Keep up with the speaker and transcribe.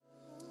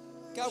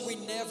God, we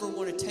never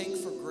want to take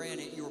for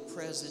granted your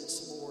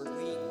presence, Lord.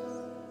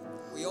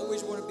 We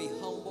always want to be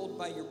humbled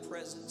by your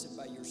presence and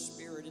by your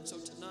Spirit. And so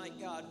tonight,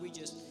 God, we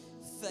just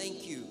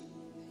thank you.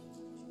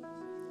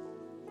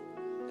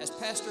 As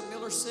Pastor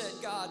Miller said,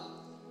 God,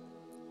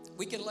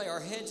 we can lay our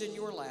heads in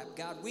your lap.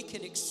 God, we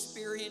can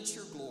experience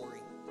your glory.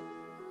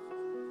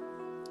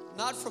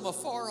 Not from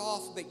afar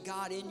off, but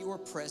God, in your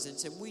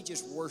presence. And we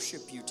just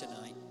worship you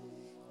tonight.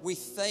 We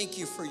thank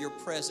you for your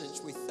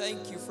presence. We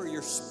thank you for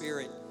your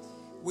Spirit.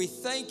 We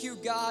thank you,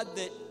 God,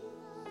 that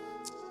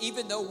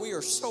even though we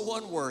are so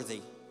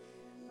unworthy,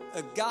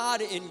 a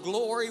God in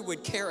glory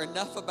would care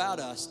enough about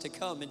us to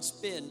come and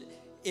spend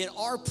in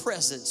our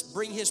presence,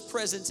 bring his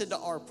presence into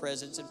our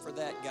presence. And for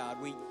that, God,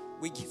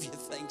 we give you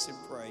thanks and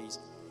praise.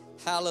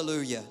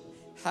 Hallelujah.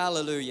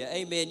 Hallelujah.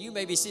 Amen. You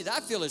may be seated. I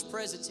feel his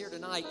presence here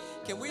tonight.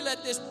 Can we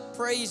let this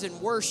praise and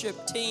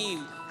worship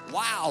team,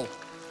 wow,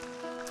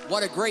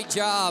 what a great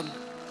job.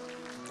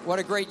 What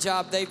a great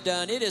job they've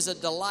done. It is a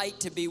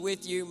delight to be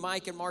with you,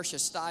 Mike and Marcia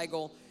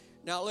Steigel.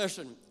 Now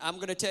listen, I'm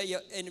going to tell you,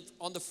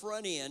 on the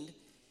front end,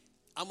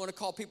 I'm going to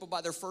call people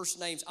by their first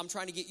names. I'm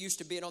trying to get used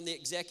to being on the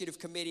executive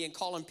committee and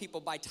calling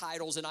people by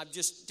titles, and I'm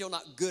just still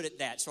not good at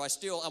that. So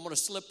I'm going to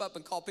slip up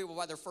and call people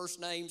by their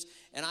first names,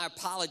 and I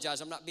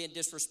apologize. I'm not being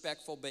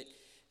disrespectful, but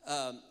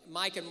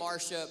Mike and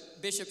Marcia,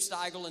 Bishop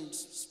Steigel and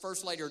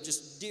First Lady are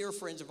just dear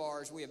friends of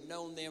ours. We have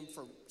known them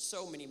for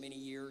so many, many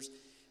years.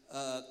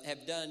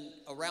 Have done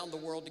around the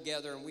world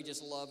together, and we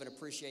just love and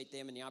appreciate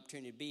them and the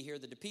opportunity to be here.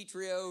 The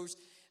DiPietrios,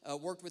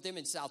 worked with them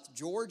in South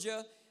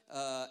Georgia,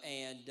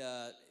 and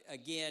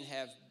again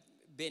have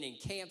been in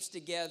camps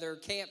together,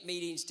 camp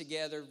meetings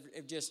together,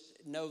 just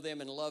know them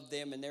and love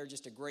them, and they're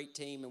just a great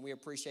team, and we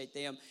appreciate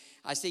them.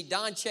 I see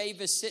Don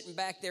Chavis sitting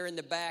back there in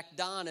the back.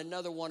 Don,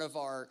 another one of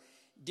our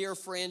dear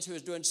friends who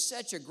is doing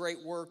such a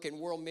great work in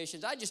world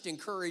missions. I just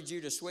encourage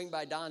you to swing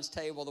by Don's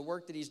table, the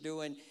work that he's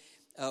doing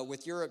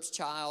with Europe's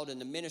Child and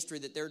the ministry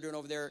that they're doing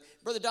over there.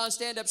 Brother Don,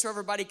 stand up so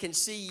everybody can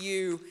see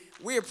you.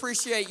 We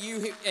appreciate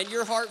you and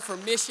your heart for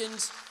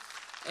missions,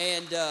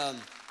 and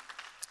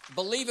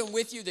believing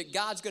with you that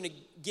God's going to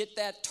get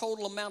that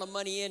total amount of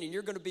money in, and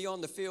you're going to be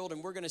on the field,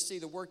 and we're going to see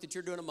the work that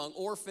you're doing among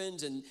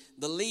orphans and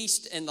the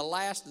least and the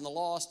last and the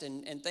lost,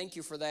 and thank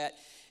you for that.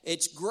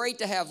 It's great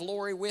to have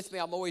Lori with me.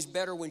 I'm always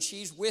better when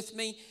she's with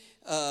me.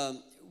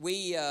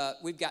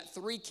 We've got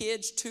 3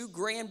 kids, 2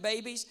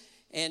 grandbabies,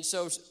 and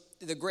so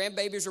the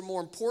grandbabies are more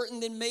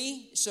important than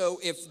me. So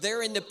if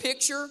they're in the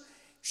picture,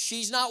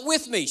 she's not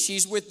with me.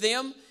 She's with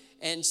them.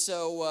 And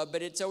so,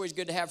 but it's always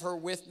good to have her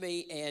with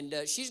me. And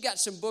she's got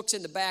some books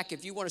in the back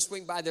if you want to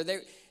swing by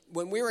there.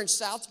 When we were in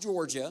South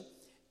Georgia,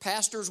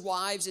 pastors'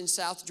 wives in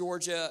South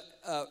Georgia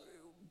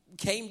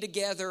came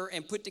together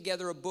and put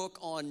together a book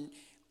on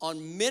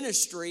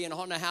ministry and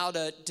on how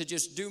to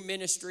just do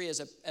ministry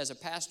as a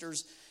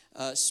pastor's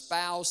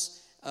spouse.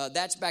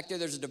 That's back there.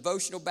 There's a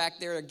devotional back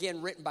there,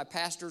 again, written by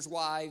pastors'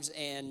 wives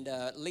and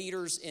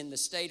leaders in the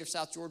state of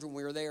South Georgia when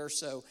we were there.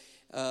 So,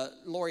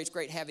 Lori, it's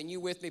great having you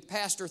with me.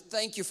 Pastor,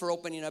 thank you for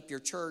opening up your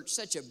church.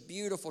 Such a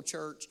beautiful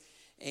church,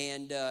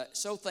 and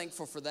so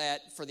thankful for that,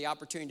 for the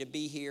opportunity to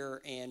be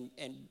here and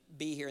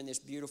be here in this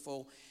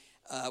beautiful.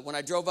 When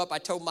I drove up, I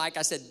told Mike,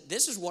 I said,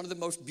 this is one of the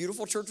most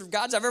beautiful Church of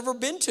Gods I've ever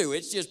been to.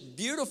 It's just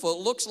beautiful. It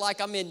looks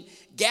like I'm in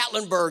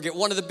Gatlinburg at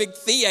one of the big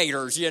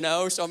theaters, you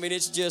know. So, I mean,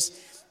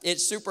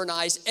 it's super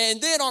nice.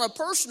 And then on a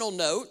personal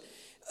note,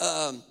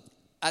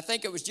 I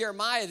think it was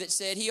Jeremiah that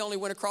said he only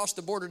went across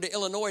the border to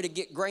Illinois to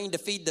get grain to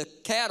feed the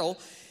cattle.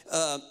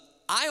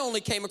 I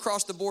only came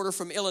across the border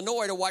from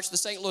Illinois to watch the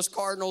St. Louis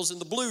Cardinals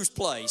and the Blues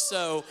play.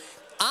 So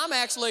I'm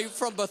actually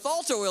from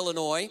Bethalto,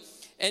 Illinois.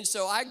 And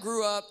so I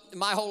grew up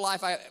my whole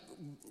life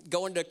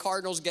going to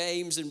Cardinals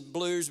games and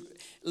Blues.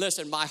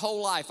 Listen, my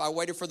whole life I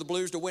waited for the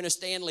Blues to win a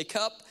Stanley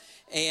Cup.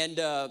 And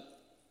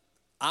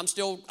I'm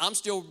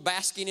still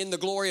basking in the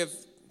glory of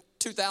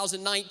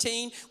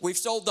 2019. We've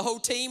sold the whole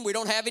team. We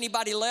don't have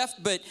anybody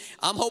left, but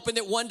I'm hoping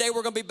that one day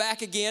we're going to be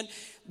back again.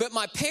 But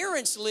my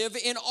parents live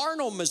in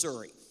Arnold,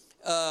 Missouri.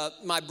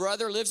 My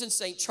brother lives in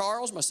St.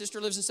 Charles. My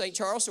sister lives in St.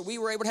 Charles. So we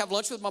were able to have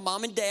lunch with my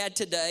mom and dad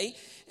today.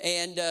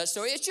 And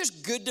so it's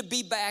just good to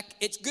be back.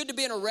 It's good to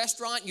be in a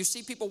restaurant. You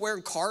see people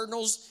wearing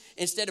Cardinals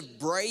instead of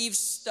Braves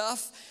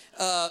stuff.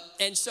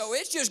 And so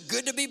it's just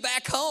good to be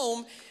back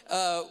home.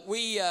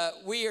 We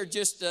are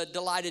just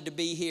delighted to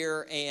be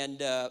here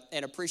and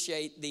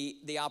appreciate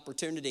the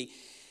opportunity.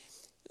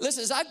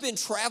 Listen, as I've been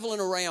traveling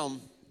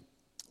around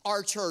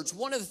our church,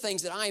 one of the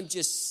things that I am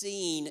just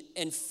seeing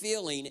and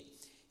feeling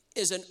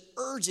is an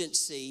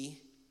urgency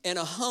and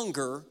a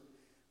hunger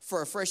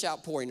for a fresh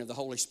outpouring of the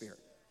Holy Spirit.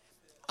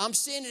 I'm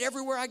seeing it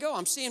everywhere I go.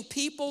 I'm seeing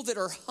people that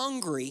are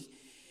hungry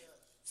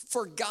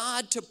for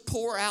God to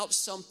pour out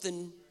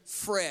something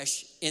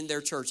fresh in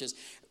their churches.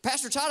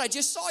 Pastor Todd, I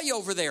just saw you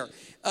over there.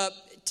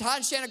 Todd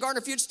and Shannon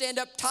Gardner, if you'd stand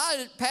up.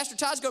 Pastor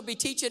Todd's going to be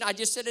teaching. I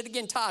just said it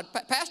again, Todd.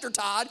 Pastor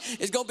Todd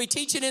is going to be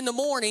teaching in the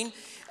morning.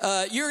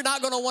 You're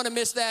not going to want to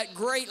miss that.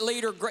 Great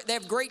leader. They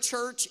have great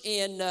church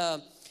in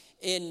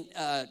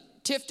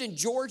Tifton,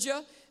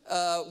 Georgia.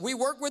 We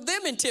work with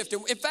them in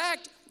Tifton. In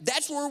fact,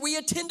 that's where we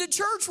attended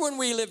church when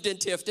we lived in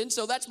Tifton.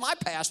 So that's my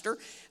pastor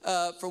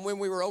from when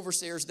we were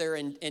overseers there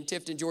in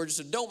Tifton, Georgia.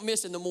 So don't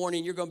miss in the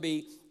morning. You're going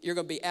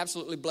to be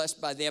absolutely blessed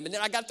by them. And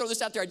then I got to throw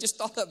this out there. I just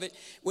thought of it.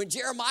 When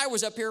Jeremiah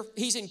was up here,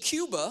 he's in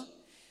Cuba.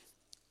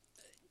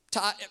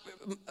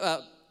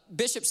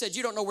 Bishop said,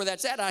 you don't know where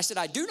that's at. And I said,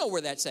 I do know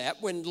where that's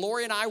at. When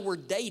Lori and I were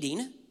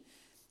dating,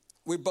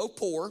 we were both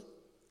poor.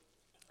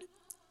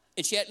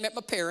 And she hadn't met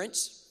my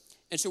parents.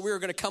 And so we were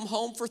going to come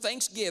home for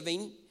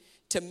Thanksgiving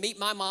to meet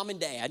my mom and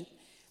dad.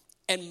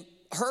 And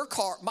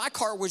my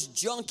car was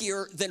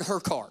junkier than her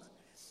car.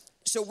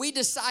 So we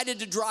decided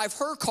to drive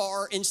her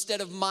car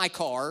instead of my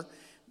car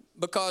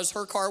because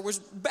her car was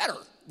better.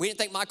 We didn't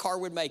think my car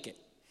would make it.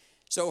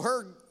 So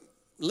her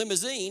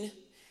limousine,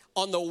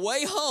 on the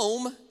way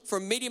home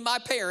from meeting my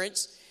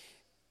parents,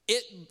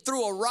 it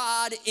threw a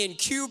rod in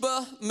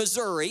Cuba,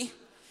 Missouri.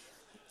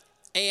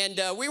 And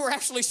we were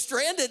actually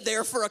stranded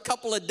there for a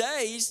couple of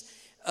days.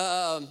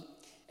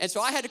 And so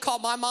I had to call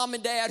my mom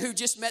and dad, who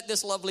just met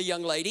this lovely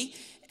young lady,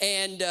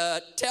 and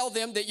tell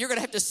them that you're going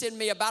to have to send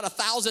me about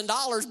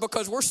 $1,000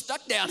 because we're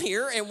stuck down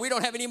here and we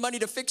don't have any money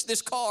to fix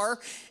this car.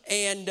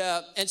 And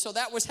so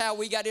that was how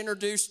we got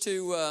introduced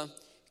to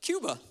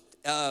Cuba.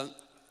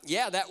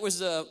 That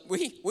was,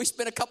 we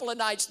spent a couple of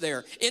nights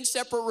there in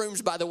separate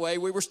rooms, by the way.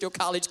 We were still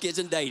college kids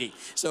and dating.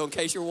 So in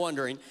case you're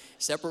wondering,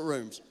 separate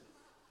rooms.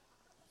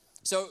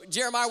 So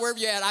Jeremiah, wherever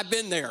you're at, I've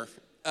been there.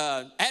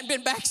 I hadn't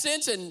been back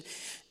since, and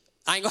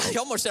I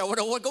almost said I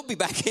don't want to go be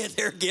back in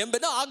there again,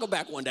 but no, I'll go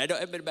back one day. I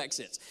haven't been back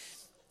since.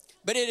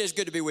 But it is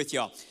good to be with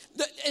y'all.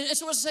 And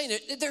so I was saying,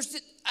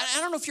 I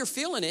don't know if you're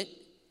feeling it.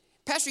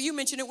 Pastor, you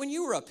mentioned it when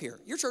you were up here.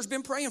 Your church's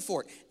been praying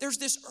for it. There's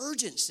this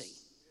urgency.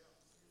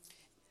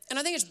 And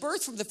I think it's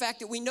birthed from the fact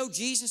that we know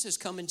Jesus is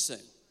coming soon.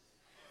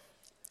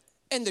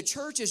 And the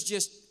church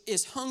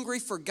is hungry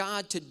for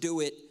God to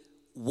do it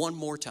one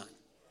more time.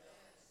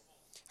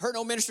 I heard an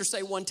old minister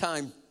say one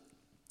time,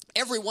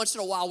 every once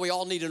in a while we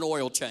all need an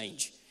oil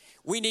change.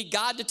 We need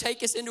God to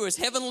take us into his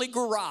heavenly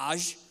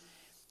garage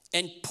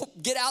and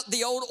get out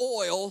the old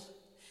oil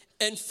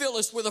and fill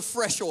us with a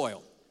fresh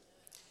oil.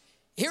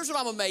 Here's what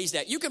I'm amazed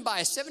at. You can buy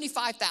a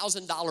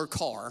 $75,000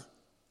 car,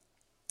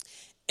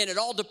 and it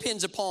all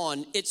depends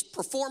upon, its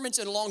performance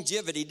and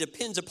longevity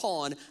depends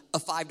upon a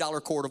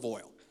 $5 quart of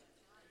oil.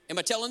 Am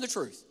I telling the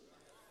truth?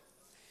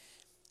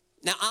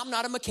 Now, I'm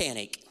not a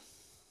mechanic,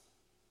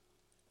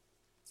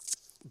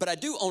 but I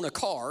do own a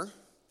car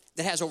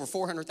that has over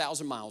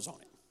 400,000 miles on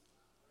it.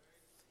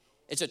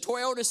 It's a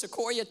Toyota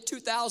Sequoia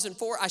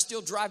 2004. I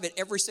still drive it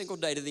every single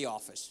day to the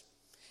office.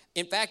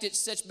 In fact, it's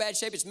such bad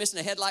shape, it's missing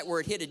a headlight where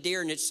it hit a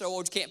deer, and it's so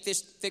old you can't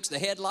fix the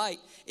headlight.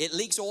 It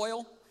leaks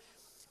oil.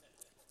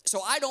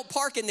 So I don't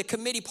park in the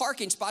committee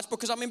parking spots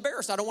because I'm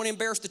embarrassed. I don't want to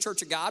embarrass the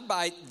Church of God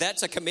by,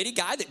 that's a committee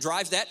guy that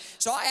drives that.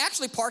 So I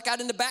actually park out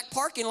in the back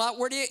parking lot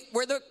where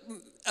the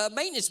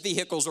maintenance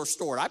vehicles are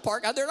stored. I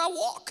park out there and I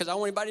walk because I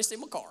don't want anybody to see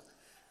my car.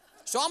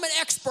 So I'm an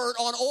expert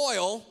on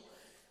oil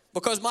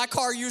because my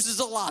car uses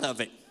a lot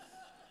of it.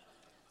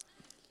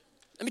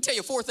 Let me tell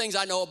you 4 things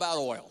I know about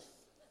oil.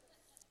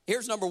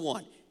 Here's number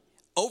 1.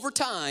 Over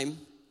time,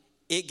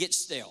 it gets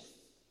stale.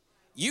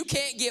 You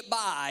can't get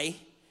by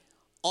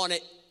on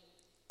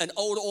an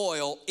old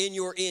oil in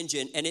your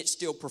engine and it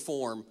still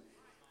perform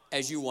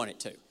as you want it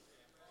to.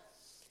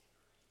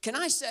 Can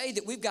I say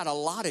that we've got a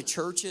lot of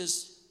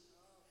churches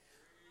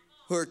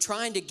who are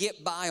trying to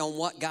get by on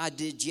what God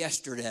did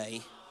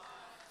yesterday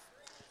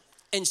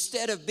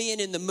instead of being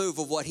in the move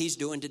of what he's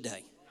doing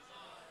today?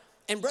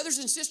 And brothers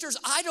and sisters,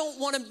 I don't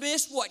want to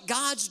miss what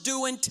God's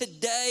doing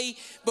today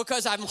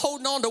because I'm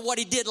holding on to what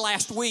he did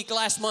last week,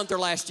 last month, or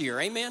last year.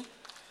 Amen?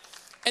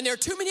 And there are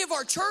too many of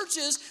our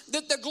churches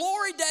that the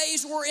glory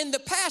days were in the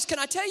past. Can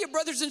I tell you,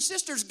 brothers and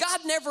sisters, God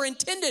never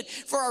intended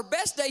for our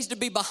best days to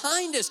be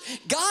behind us.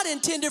 God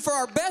intended for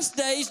our best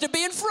days to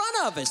be in front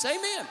of us.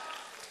 Amen?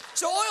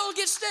 So oil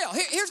gets stale.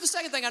 Here's the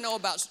second thing I know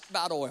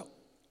about oil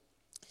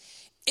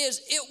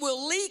is it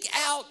will leak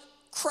out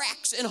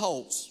cracks and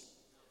holes.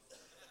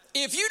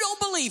 If you don't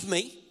believe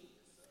me,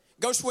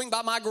 go swing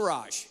by my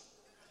garage.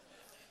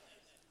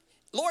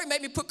 Lori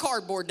made me put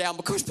cardboard down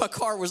because my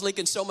car was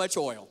leaking so much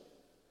oil.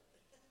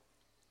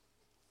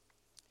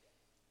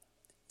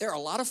 There are a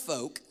lot of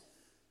folk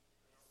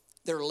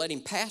that are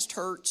letting past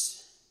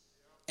hurts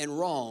and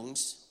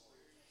wrongs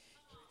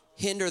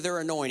hinder their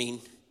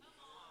anointing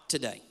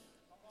today.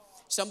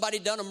 Somebody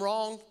done them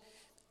wrong.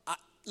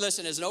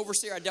 Listen, as an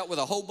overseer, I dealt with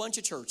a whole bunch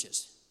of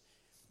churches.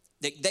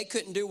 They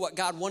couldn't do what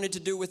God wanted to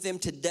do with them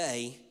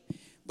today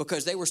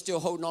because they were still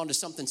holding on to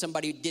something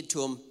somebody did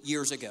to them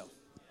years ago.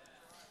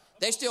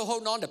 They're still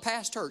holding on to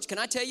past hurts. Can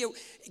I tell you,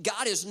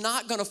 God is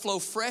not going to flow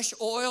fresh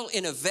oil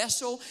in a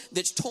vessel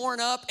that's torn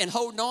up and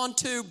holding on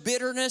to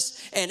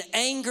bitterness and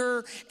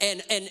anger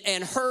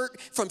and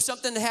hurt from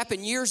something that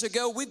happened years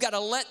ago. We've got to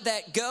let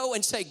that go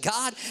and say,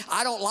 God,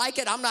 I don't like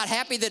it. I'm not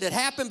happy that it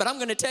happened, but I'm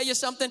going to tell you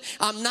something.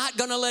 I'm not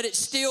going to let it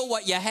steal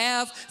what you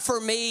have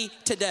for me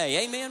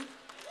today. Amen?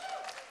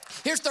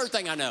 Here's the third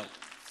thing I know.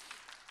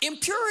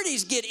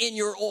 Impurities get in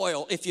your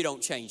oil if you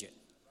don't change it.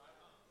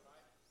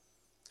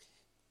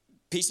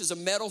 pieces of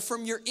metal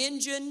from your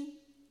engine,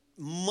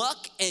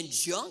 muck and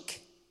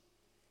junk.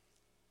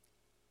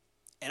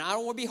 And I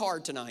don't want to be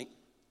hard tonight,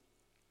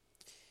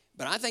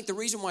 but I think the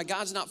reason why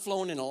God's not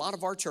flowing in a lot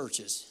of our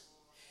churches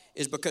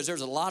is because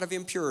there's a lot of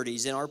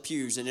impurities in our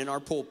pews and in our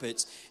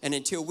pulpits. And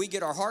until we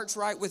get our hearts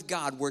right with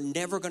God, we're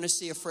never going to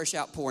see a fresh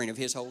outpouring of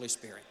His Holy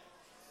Spirit.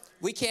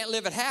 We can't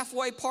live it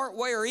halfway, part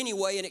way, or any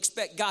way and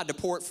expect God to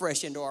pour it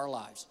fresh into our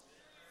lives.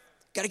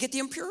 Got to get the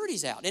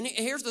impurities out. And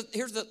here's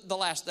the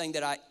last thing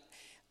that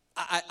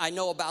I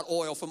know about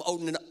oil from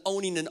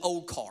owning an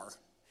old car.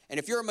 And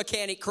if you're a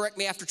mechanic, correct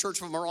me after church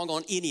if I'm wrong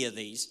on any of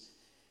these.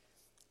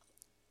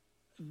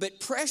 But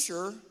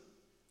pressure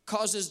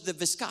causes the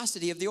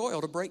viscosity of the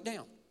oil to break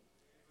down.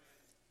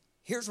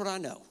 Here's what I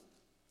know.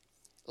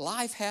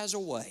 Life has a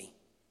way.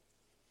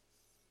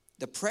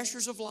 The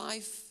pressures of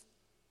life,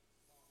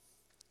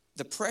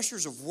 the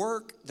pressures of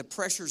work, the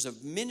pressures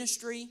of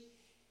ministry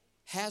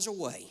has a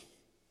way,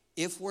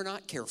 if we're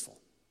not careful,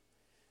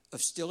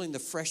 of stealing the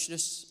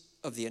freshness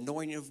of the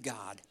anointing of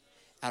God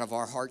out of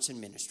our hearts and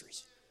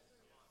ministries.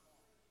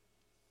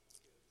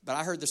 But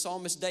I heard the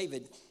psalmist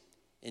David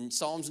in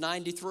Psalms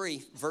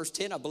 93, verse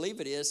 10, I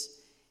believe it is,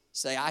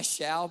 say, I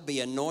shall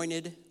be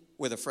anointed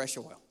with a fresh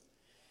oil.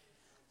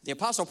 The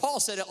Apostle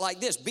Paul said it like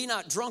this, be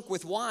not drunk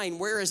with wine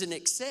whereas in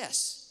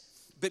excess,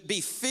 but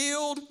be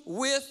filled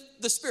with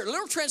the Spirit.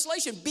 Literal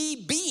translation,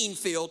 be being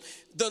filled.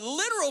 The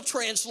literal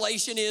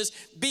translation is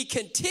be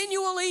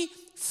continually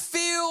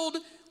filled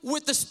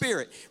with the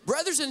Spirit.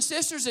 Brothers and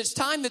sisters, it's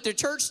time that the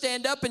church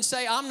stand up and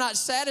say, I'm not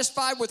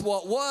satisfied with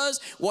what was,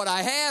 what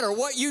I had, or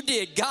what you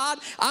did. God,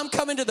 I'm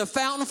coming to the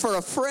fountain for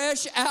a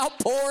fresh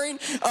outpouring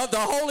of the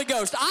Holy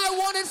Ghost. I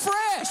want it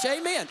fresh.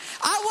 Amen.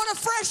 I want a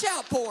fresh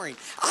outpouring.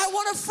 I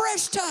want a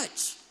fresh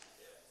touch.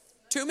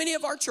 Too many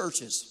of our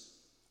churches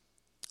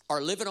are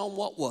living on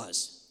what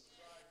was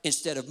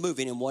instead of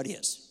moving in what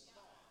is.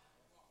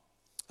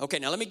 Okay,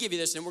 now let me give you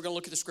this, and we're going to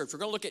look at the scripture.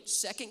 We're going to look at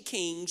 2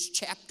 Kings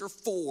chapter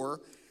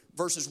 4,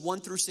 verses 1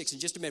 through 6 in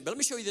just a minute. But let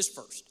me show you this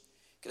first,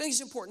 because I think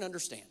it's important to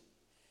understand.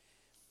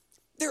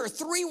 There are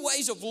three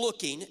ways of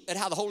looking at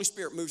how the Holy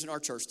Spirit moves in our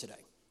church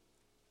today.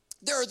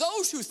 There are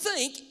those who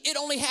think it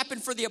only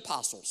happened for the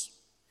apostles.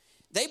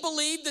 They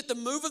believe that the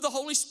move of the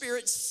Holy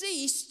Spirit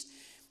ceased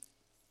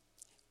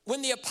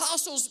when the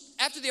apostles,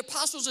 after the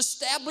apostles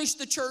established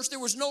the church, there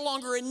was no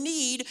longer a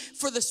need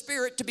for the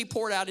Spirit to be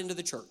poured out into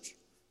the church.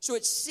 So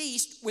it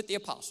ceased with the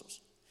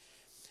apostles.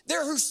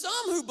 There are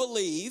some who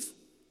believe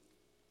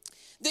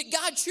that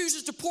God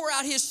chooses to pour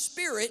out His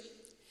Spirit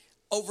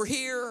over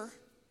here,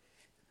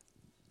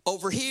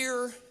 over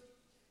here,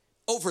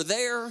 over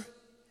there.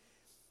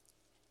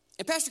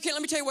 And Pastor Ken,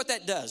 let me tell you what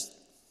that does.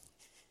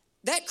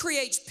 That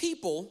creates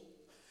people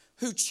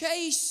who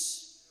chase,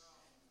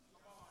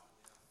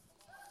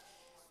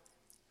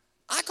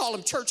 I call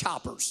them church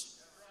hoppers.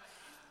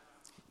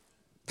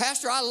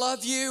 Pastor, I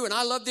love you and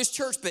I love this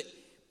church, but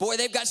boy,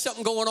 they've got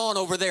something going on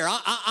over there.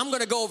 I'm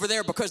going to go over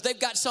there because they've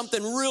got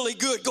something really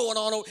good going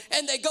on.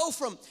 And they go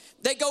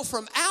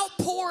from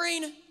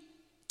outpouring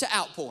to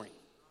outpouring.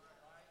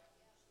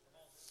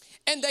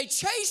 And they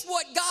chase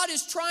what God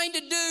is trying to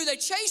do. They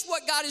chase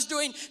what God is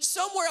doing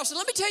somewhere else. And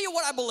let me tell you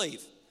what I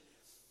believe.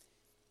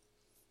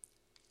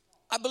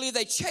 I believe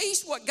they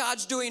chase what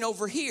God's doing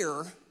over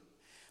here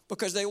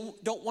because they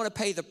don't want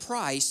to pay the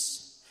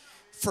price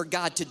for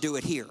God to do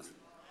it here.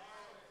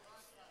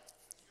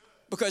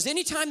 Because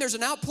anytime there's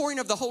an outpouring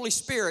of the Holy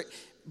Spirit,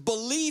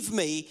 believe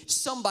me,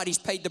 somebody's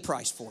paid the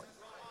price for it.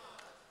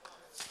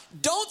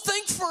 Don't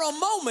think for a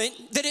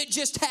moment that it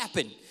just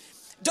happened.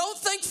 Don't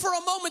think for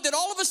a moment that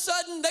all of a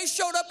sudden they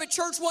showed up at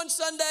church one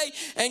Sunday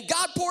and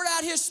God poured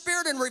out His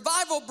Spirit and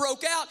revival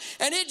broke out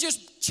and it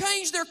just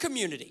changed their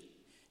community.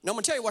 Now I'm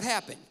going to tell you what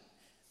happened.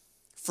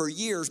 For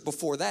years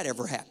before that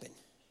ever happened,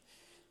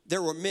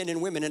 there were men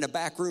and women in a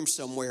back room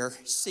somewhere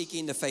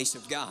seeking the face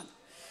of God.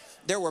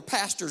 There were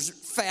pastors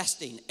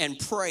fasting and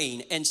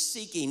praying and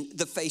seeking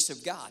the face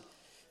of God.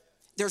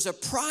 There's a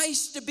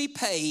price to be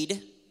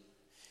paid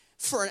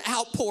for an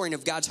outpouring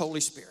of God's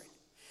Holy Spirit.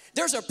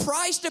 There's a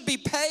price to be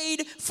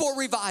paid for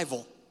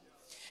revival.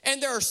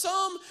 And there are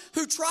some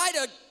who try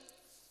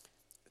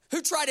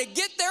to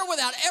get there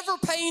without ever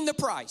paying the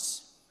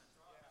price.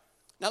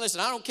 Now listen,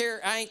 I don't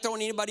care. I ain't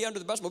throwing anybody under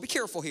the bus, but be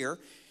careful here.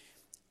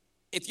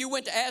 If you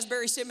went to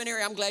Asbury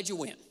Seminary, I'm glad you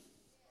went.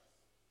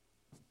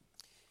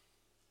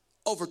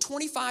 Over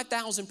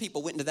 25,000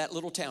 people went into that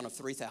little town of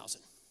 3,000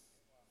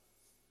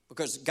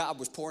 because God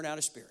was pouring out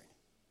His Spirit.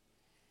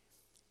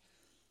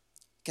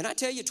 Can I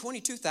tell you,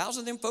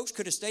 22,000 of them folks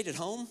could have stayed at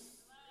home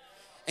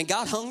and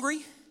got hungry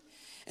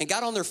and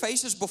got on their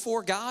faces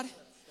before God?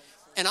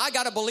 And I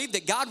got to believe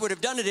that God would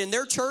have done it in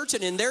their church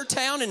and in their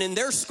town and in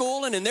their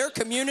school and in their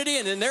community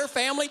and in their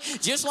family,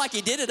 just like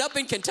He did it up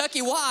in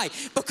Kentucky. Why?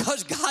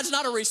 Because God's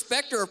not a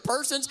respecter of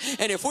persons.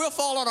 And if we'll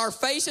fall on our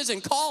faces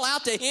and call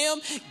out to Him,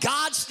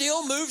 God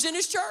still moves in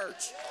His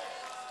church.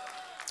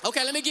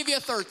 Okay, let me give you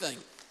a third thing.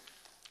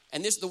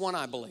 And this is the one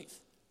I believe.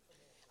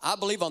 I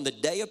believe on the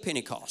day of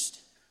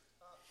Pentecost,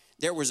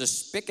 there was a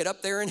spigot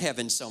up there in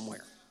heaven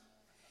somewhere.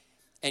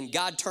 And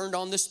God turned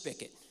on the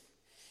spigot.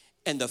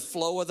 And the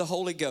flow of the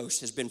Holy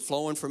Ghost has been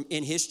flowing from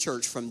in his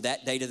church from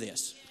that day to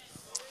this.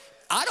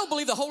 I don't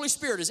believe the Holy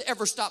Spirit has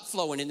ever stopped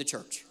flowing in the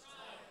church.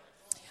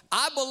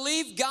 I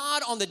believe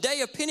God on the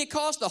day of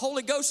Pentecost, the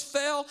Holy Ghost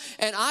fell,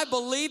 and I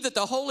believe that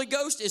the Holy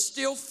Ghost is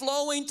still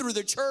flowing through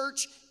the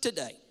church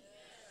today.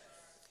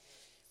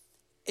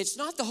 It's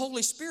not the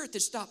Holy Spirit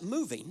that stopped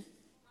moving.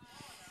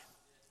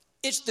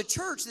 It's the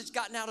church that's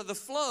gotten out of the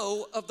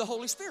flow of the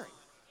Holy Spirit.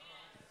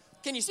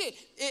 Can you see it?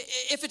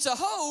 If it's a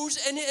hose,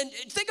 and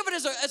think of it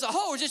as a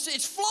hose,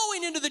 it's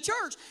flowing into the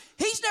church.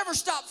 He's never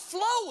stopped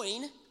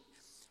flowing.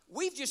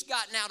 We've just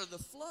gotten out of the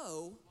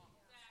flow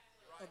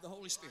of the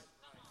Holy Spirit.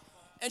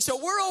 And so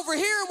we're over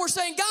here and we're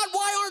saying, God,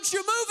 why aren't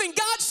you moving?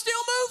 God's still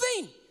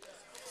moving.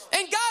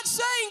 And God's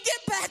saying,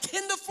 get back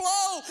in the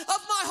flow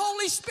of my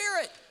Holy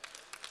Spirit.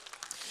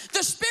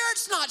 The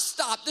Spirit's not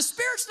stopped. The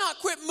Spirit's not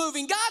quit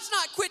moving. God's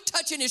not quit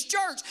touching his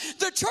church.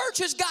 The church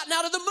has gotten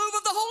out of the move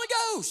of the Holy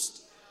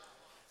Ghost.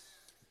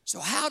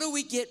 So how do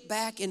we get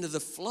back into the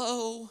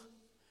flow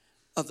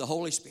of the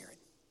Holy Spirit?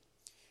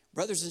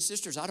 Brothers and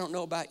sisters, I don't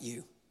know about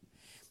you,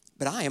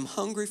 but I am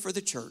hungry for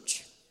the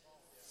church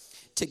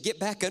to get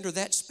back under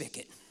that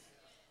spigot.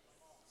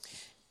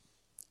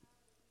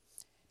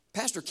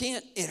 Pastor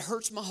Kent, it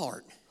hurts my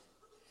heart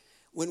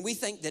when we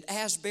think that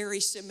Asbury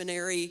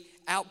Seminary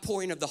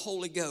outpouring of the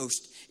Holy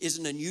Ghost is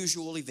an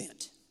unusual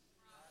event.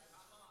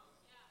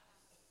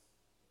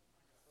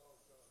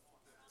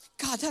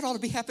 God, that ought to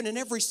be happening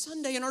every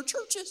Sunday in our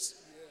churches.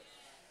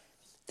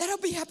 That ought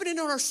to be happening in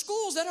our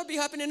schools. That ought to be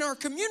happening in our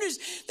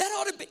communities.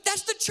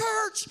 That's the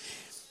church.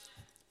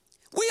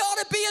 We ought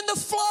to be in the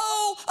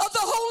flow of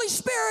the Holy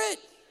Spirit.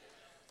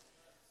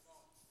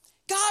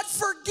 God,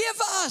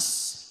 forgive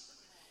us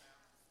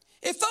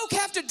if folk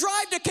have to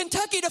drive to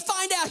Kentucky to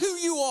find out who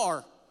you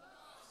are.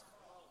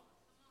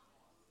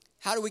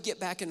 How do we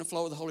get back in the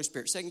flow of the Holy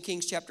Spirit? 2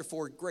 Kings chapter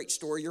 4, great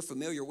story. You're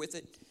familiar with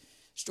it.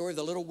 Story of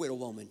the little widow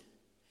woman.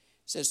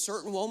 It says,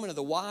 certain woman of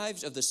the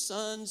wives of the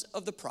sons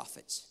of the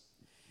prophets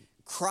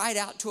cried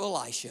out to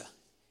Elisha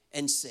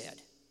and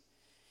said,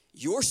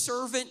 your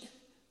servant,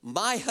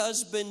 my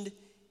husband,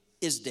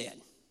 is dead.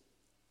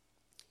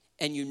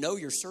 And you know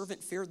your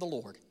servant feared the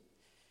Lord.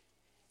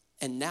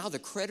 And now the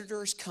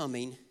creditor is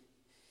coming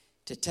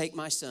to take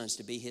my sons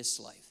to be his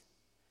slave.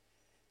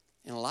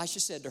 And Elisha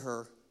said to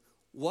her,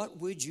 what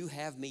would you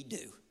have me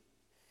do?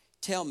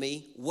 Tell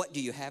me, what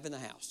do you have in the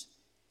house?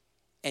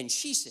 And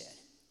she said,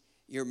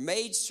 your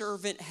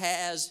maidservant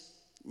has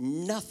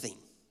nothing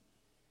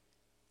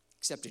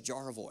except a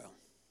jar of oil.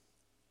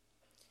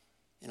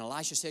 And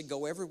Elisha said,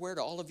 go everywhere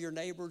to all of your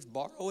neighbors,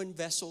 borrow in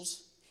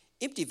vessels,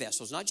 empty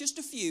vessels, not just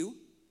a few.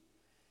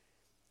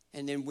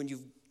 And then when you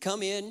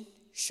come in,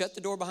 shut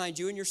the door behind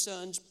you and your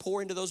sons,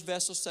 pour into those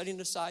vessels, setting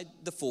aside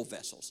the full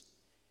vessels.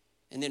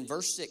 And then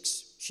verse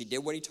 6, she did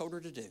what he told her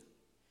to do.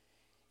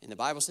 And the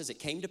Bible says it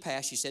came to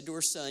pass, she said to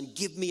her son,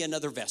 give me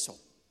another vessel.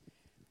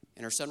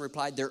 And her son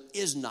replied, there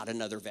is not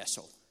another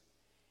vessel.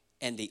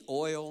 And the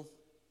oil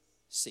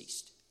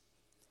ceased.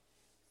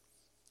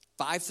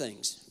 5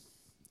 things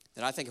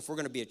that I think if we're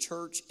going to be a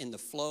church in the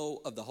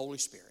flow of the Holy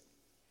Spirit,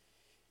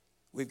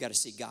 we've got to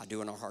see God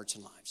do in our hearts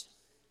and lives.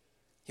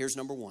 Here's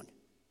number 1.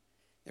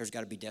 There's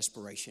got to be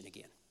desperation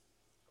again.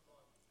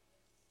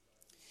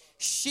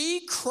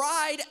 She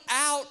cried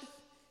out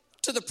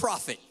to the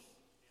prophet.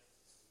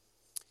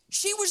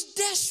 She was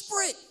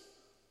desperate.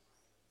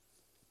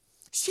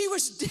 She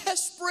was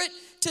desperate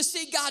to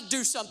see God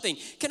do something.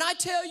 Can I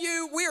tell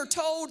you, we are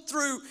told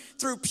through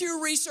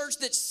Pew Research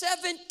that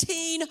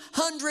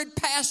 1,700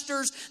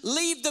 pastors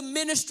leave the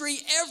ministry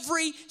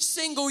every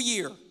single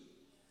year.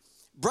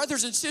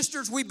 Brothers and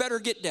sisters, we better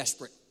get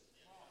desperate.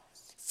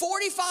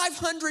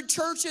 4,500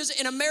 churches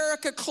in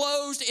America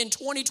closed in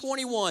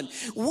 2021.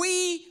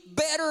 We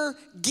better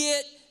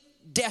get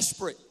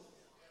desperate.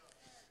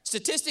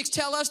 Statistics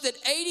tell us that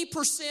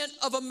 80%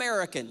 of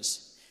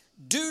Americans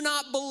do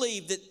not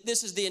believe that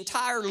this is the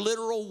entire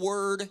literal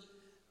word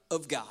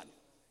of God.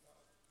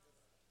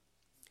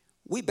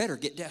 We better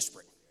get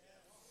desperate.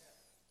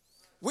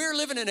 We're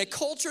living in a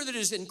culture that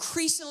is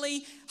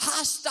increasingly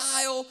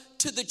hostile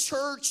to the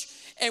church,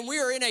 and we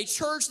are in a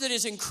church that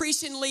is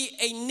increasingly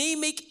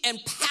anemic and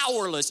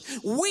powerless.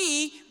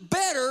 We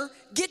better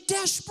get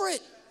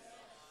desperate.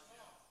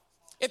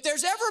 If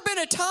there's ever been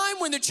a time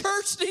when the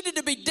church needed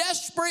to be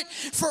desperate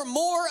for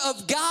more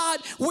of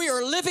God, we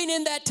are living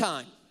in that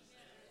time.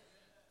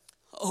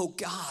 Oh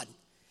God,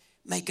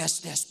 make us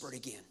desperate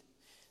again.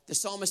 The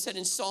psalmist said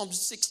in Psalm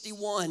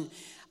 61,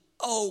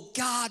 oh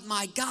God,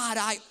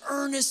 I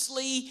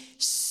earnestly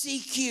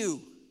seek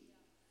you.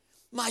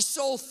 My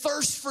soul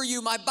thirsts for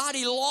you. My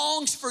body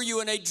longs for you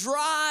in a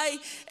dry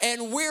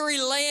and weary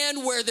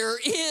land where there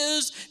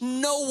is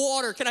no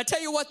water. Can I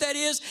tell you what that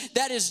is?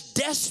 That is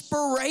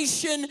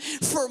desperation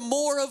for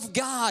more of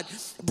God.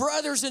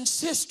 Brothers and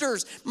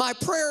sisters, my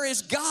prayer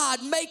is,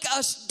 God, make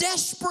us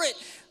desperate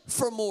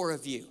for more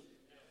of you.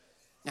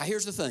 Now,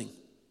 here's the thing.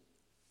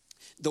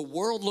 The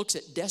world looks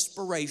at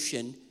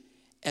desperation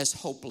as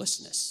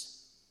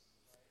hopelessness.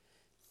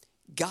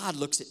 God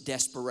looks at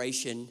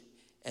desperation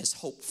as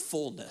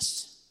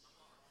hopefulness.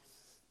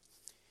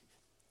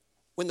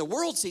 When the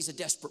world sees a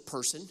desperate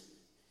person,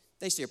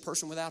 they see a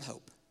person without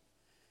hope.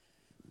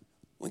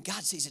 When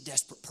God sees a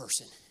desperate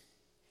person,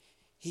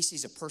 he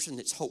sees a person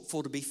that's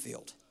hopeful to be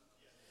filled.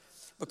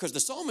 Because the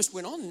psalmist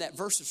went on in that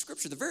verse of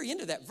Scripture, the very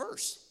end of that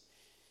verse,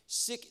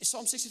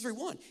 Psalm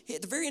 63:1,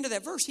 at the very end of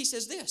that verse, he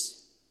says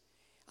this,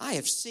 I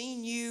have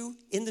seen you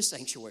in the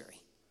sanctuary.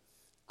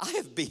 I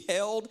have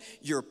beheld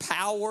your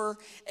power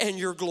and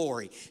your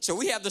glory. So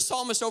we have the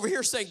psalmist over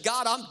here saying,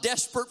 God, I'm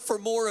desperate for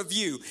more of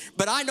you.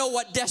 But I know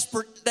what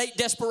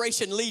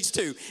desperation leads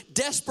to.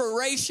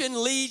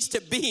 Desperation leads to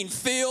being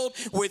filled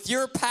with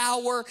your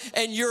power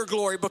and your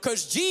glory.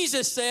 Because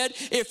Jesus said,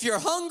 if you're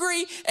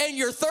hungry and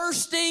you're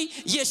thirsty,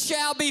 you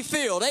shall be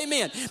filled.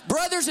 Amen.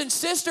 Brothers and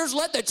sisters,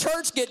 let the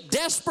church get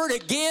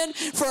desperate again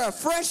for a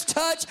fresh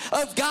touch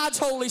of God's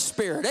Holy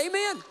Spirit.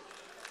 Amen.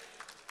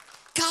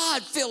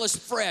 God, fill us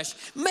fresh.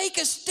 Make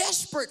us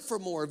desperate for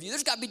more of you.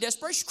 There's got to be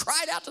desperation.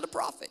 Cry it out to the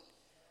prophet.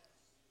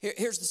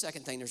 Here's the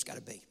second thing there's got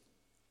to be.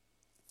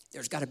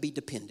 There's got to be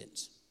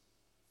dependence.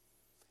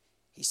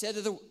 He said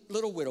to the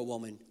little widow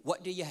woman,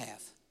 what do you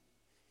have?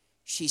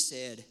 She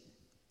said,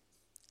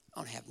 I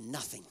don't have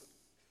nothing.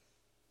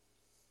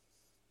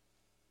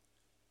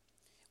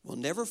 We'll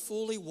never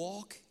fully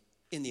walk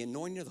in the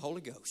anointing of the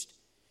Holy Ghost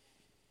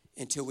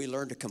until we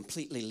learn to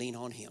completely lean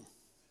on him.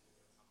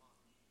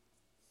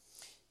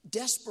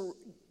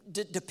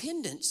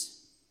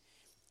 Dependence,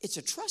 it's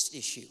a trust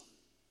issue.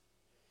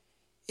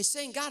 It's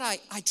saying, God,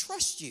 I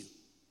trust you.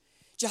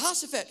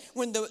 Jehoshaphat,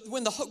 when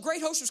the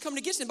great host was coming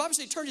against him, the Bible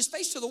said he turned his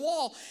face to the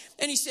wall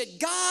and he said,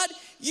 God,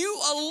 you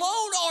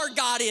alone are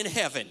God in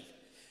heaven.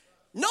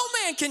 No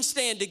man can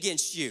stand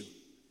against you.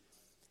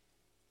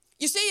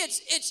 You see,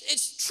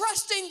 it's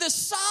trusting the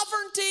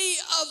sovereignty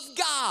of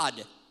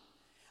God.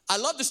 I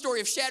love the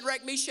story of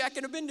Shadrach, Meshach,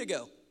 and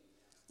Abednego.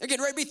 They're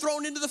getting ready to be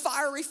thrown into the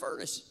fiery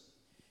furnace.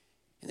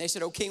 And they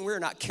said, oh, King, we're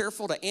not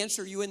careful to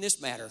answer you in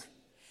this matter.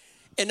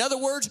 In other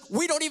words,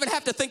 we don't even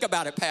have to think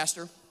about it,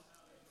 Pastor.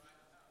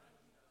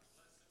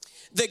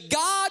 The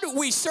God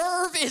we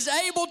serve is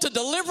able to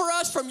deliver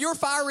us from your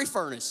fiery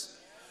furnace.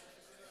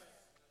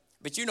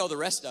 But you know the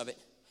rest of it.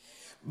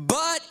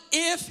 But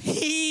if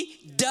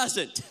he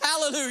doesn't,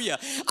 hallelujah,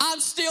 I'm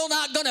still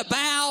not going to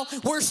bow.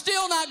 We're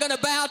still not going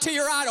to bow to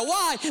your idol.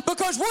 Why?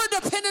 Because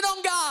we're dependent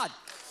on God.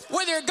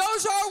 Whether it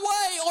goes our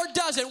way or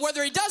doesn't,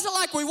 whether he does it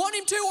like we want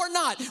him to or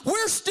not,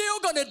 we're still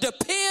going to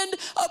depend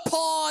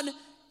upon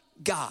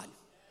God.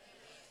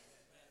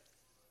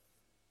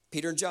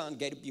 Peter and John,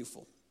 gate of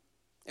Beautiful.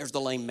 There's the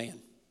lame man.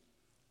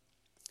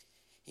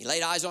 He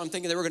laid eyes on him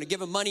thinking they were going to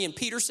give him money, and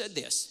Peter said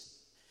this,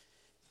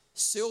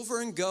 silver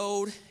and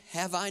gold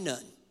have I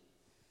none,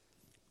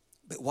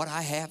 but what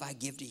I have I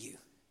give to you.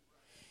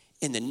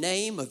 In the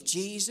name of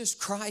Jesus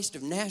Christ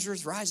of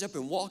Nazareth, rise up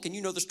and walk. And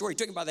you know the story. He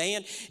took him by the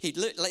hand. He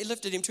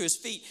lifted him to his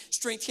feet.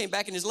 Strength came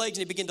back in his legs,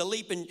 and he began to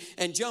leap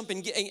and jump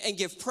and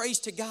give praise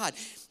to God.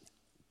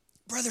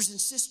 Brothers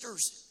and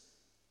sisters,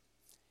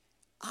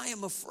 I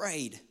am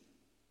afraid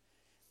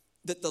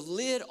that the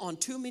lid on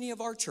too many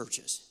of our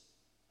churches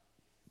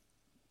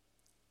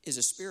is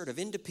a spirit of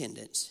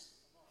independence,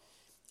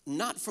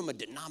 not from a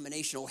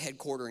denominational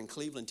headquarters in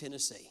Cleveland,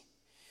 Tennessee,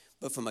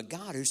 but from a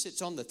God who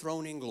sits on the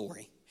throne in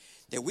glory.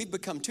 That we've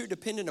become too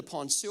dependent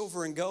upon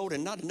silver and gold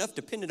and not enough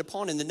dependent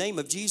upon, in the name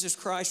of Jesus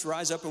Christ,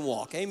 rise up and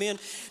walk. Amen.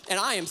 And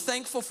I am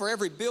thankful for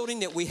every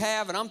building that we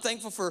have, and I'm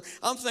thankful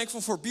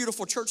for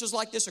beautiful churches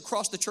like this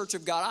across the church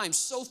of God. I am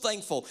so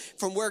thankful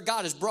from where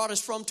God has brought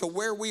us from to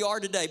where we are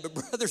today. But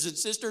brothers and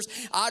sisters,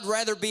 I'd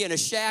rather be in a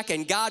shack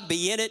and God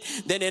be in it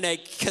than in a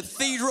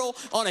cathedral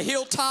on a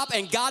hilltop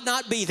and God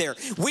not be there.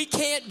 We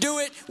can't do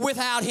it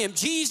without him.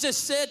 Jesus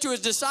said to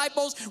his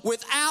disciples,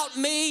 without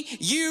me,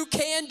 you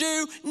can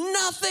do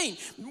nothing.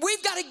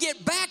 We've got to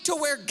get back to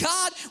where,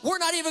 God, we're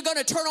not even going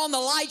to turn on the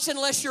lights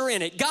unless you're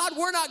in it. God,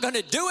 we're not going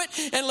to do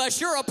it unless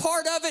you're a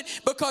part of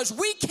it, because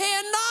we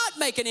cannot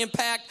make an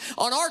impact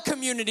on our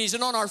communities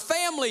and on our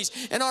families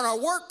and on our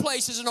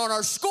workplaces and on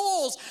our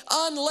schools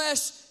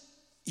unless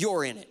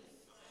you're in it.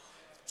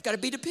 It's got to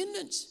be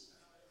dependence.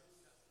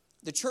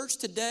 The church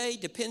today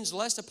depends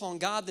less upon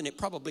God than it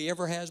probably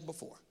ever has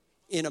before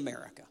in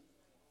America.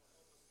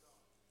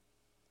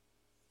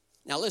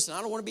 Now listen,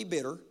 I don't want to be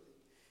bitter.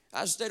 I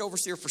was a state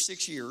overseer for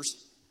 6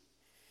 years.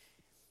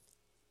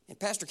 And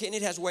Pastor Ken,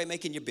 it has a way of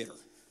making you bitter.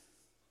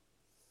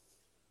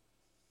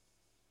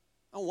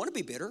 I don't want to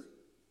be bitter.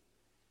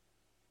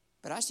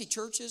 But I see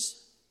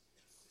churches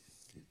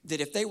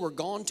that if they were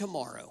gone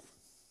tomorrow,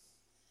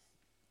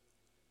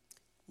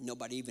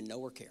 nobody even know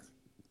or care.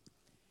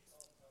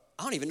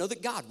 I don't even know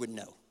that God would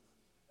know.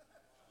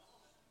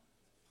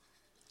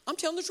 I'm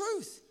telling the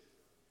truth.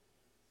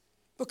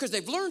 Because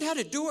they've learned how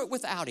to do it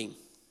without him.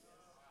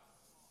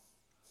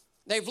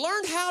 They've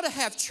learned how to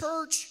have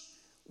church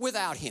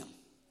without him.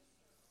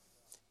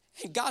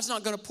 And God's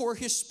not going to pour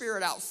his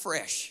spirit out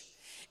fresh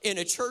in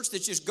a church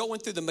that's just going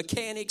through the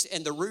mechanics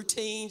and the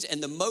routines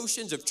and the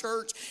motions of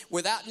church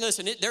without,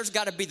 listen, there's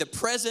got to be the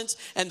presence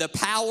and the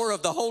power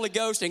of the Holy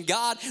Ghost. And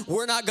God,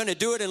 we're not going to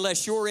do it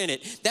unless you're in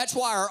it. That's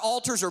why our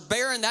altars are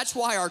barren. That's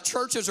why our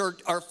churches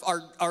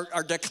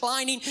are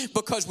declining,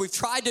 because we've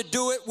tried to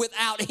do it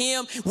without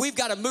him. We've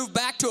got to move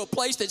back to a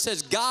place that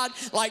says, God,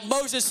 like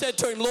Moses said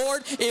to him,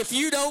 Lord, if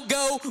you don't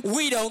go,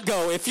 we don't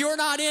go. If you're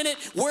not in it,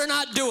 we're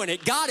not doing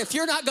it. God, if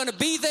you're not going to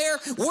be there,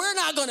 we're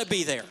not going to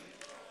be there.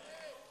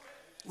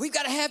 We've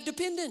got to have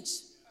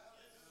dependence.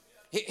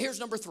 Here's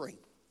number 3.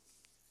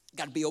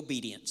 Got to be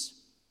obedience.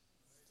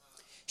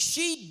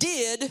 She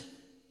did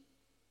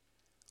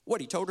what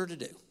he told her to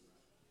do.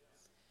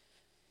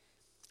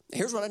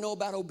 Here's what I know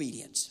about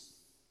obedience.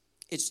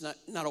 It's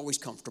not always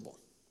comfortable.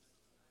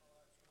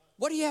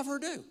 What do you have her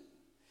do?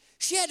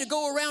 She had to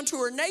go around to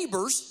her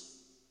neighbors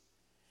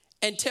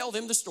and tell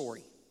them the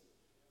story.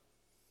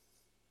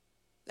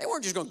 They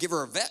weren't just going to give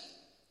her a vet.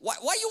 Why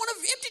do you want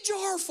an empty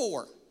jar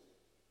for?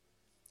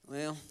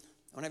 Well,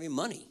 I don't have any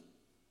money.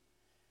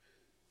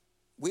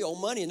 We owe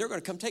money, and they're going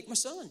to come take my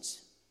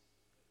sons.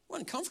 It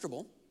wasn't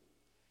comfortable.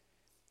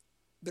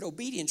 But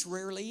obedience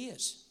rarely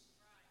is.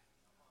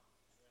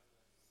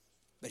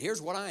 But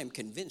here's what I am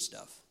convinced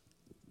of.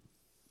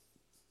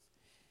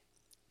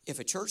 If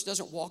a church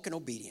doesn't walk in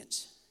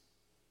obedience,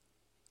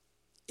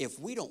 if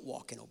we don't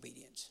walk in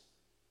obedience,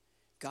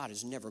 God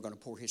is never going to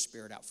pour his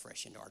Spirit out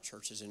fresh into our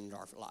churches and into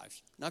our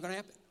lives. Not going to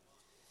happen.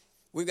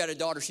 We've got a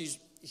daughter, she's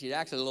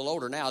actually a little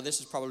older now. This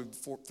is probably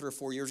 3 or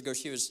 4 years ago.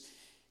 She was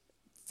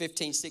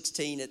 15,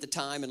 16 at the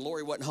time, and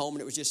Lori wasn't home,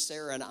 and it was just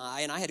Sarah and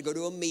I had to go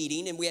to a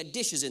meeting, and we had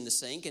dishes in the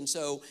sink. And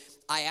so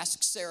I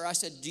asked Sarah, I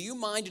said, do you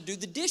mind to do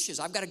the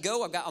dishes? I've got to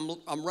go.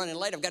 I'm running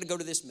late. I've got to go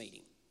to this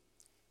meeting.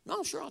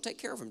 No, sure, I'll take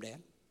care of them,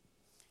 Dad.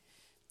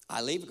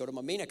 I leave, go to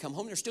my meeting. I come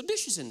home, there's still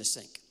dishes in the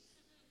sink.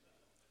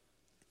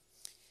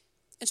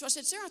 And so I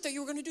said, Sarah, I thought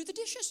you were going to do the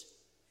dishes.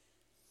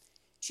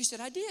 She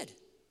said, I did.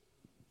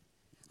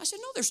 I said,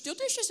 no, there's still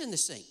dishes in the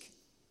sink.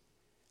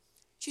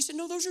 She said,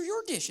 no, those are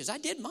your dishes. I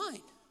did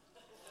mine.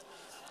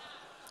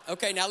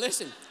 Okay, now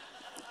listen.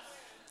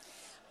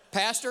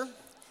 Pastor,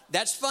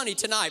 that's funny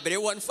tonight, but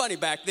it wasn't funny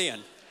back then.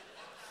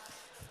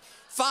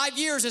 5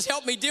 years has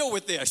helped me deal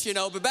with this,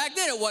 but back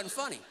then it wasn't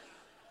funny.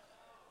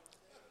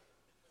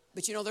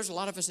 But there's a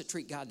lot of us that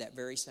treat God that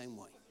very same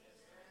way.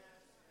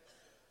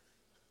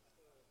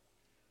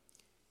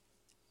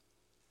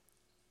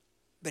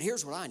 But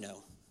here's what I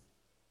know.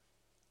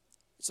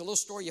 It's a little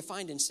story you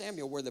find in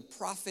Samuel where the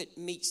prophet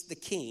meets the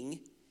king,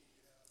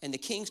 and the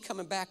king's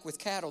coming back with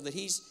cattle that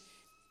he's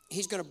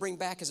going to bring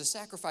back as a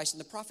sacrifice.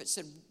 And the prophet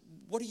said,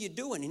 what are you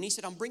doing? And he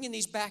said, I'm bringing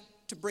these back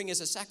to bring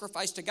as a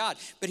sacrifice to God.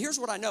 But here's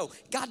what I know.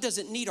 God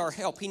doesn't need our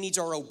help. He needs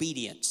our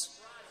obedience.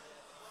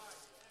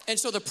 And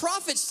so the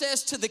prophet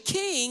says to the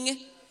king,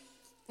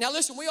 now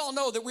listen, we all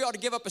know that we ought to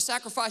give up a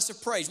sacrifice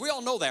of praise. We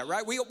all know that,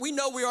 right? We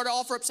know we ought to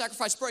offer up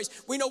sacrifice of praise.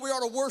 We know we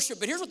ought to worship.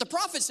 But here's what the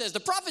prophet says. The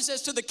prophet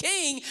says to the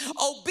king,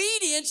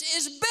 obedience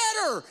is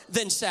better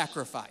than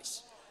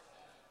sacrifice.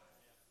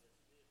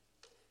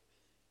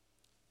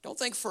 Don't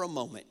think for a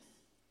moment.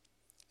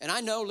 And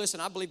I know, listen,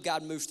 I believe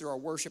God moves through our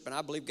worship, and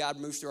I believe God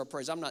moves through our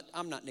praise. I'm not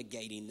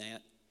negating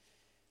that.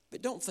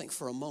 But don't think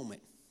for a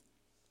moment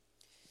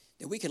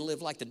that we can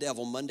live like the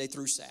devil Monday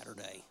through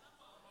Saturday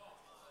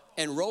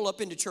and roll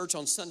up into church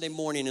on Sunday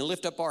morning and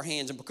lift up our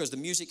hands, and because the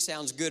music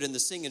sounds good and the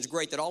singing's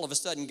great, that all of a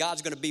sudden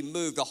God's going to be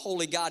moved. The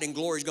holy God in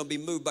glory is going to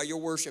be moved by your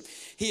worship.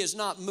 He is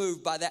not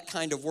moved by that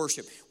kind of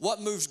worship.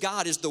 What moves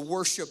God is the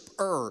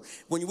worshiper.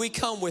 When we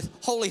come with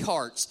holy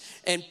hearts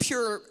and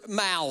pure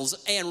mouths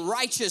and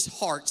righteous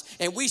hearts,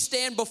 and we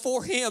stand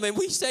before him and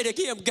we say to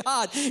him,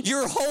 God,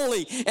 you're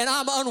holy and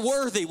I'm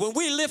unworthy. When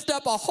we lift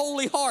up a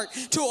holy heart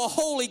to a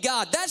holy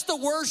God, that's the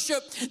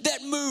worship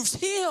that moves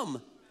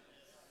him.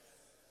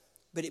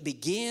 But it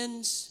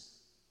begins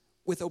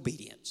with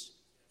obedience.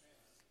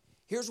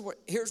 Here's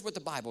what the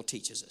Bible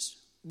teaches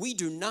us. We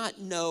do not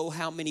know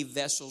how many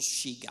vessels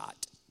she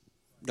got.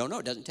 Don't know,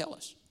 it doesn't tell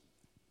us.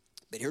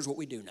 But here's what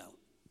we do know.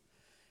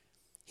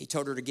 He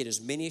told her to get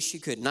as many as she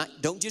could.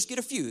 Don't just get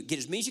a few, get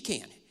as many as you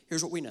can.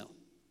 Here's what we know.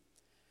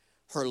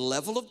 Her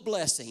level of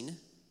blessing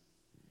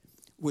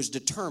was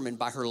determined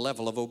by her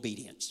level of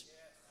obedience.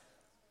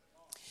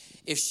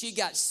 If she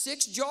got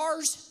 6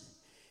 jars,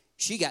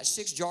 she got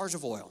 6 jars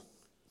of oil.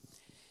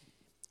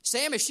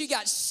 Sam, if she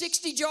got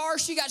 60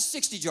 jars, she got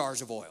 60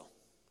 jars of oil.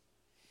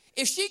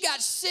 If she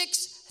got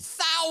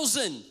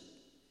 6,000,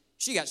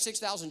 she got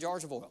 6,000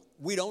 jars of oil.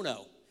 We don't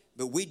know,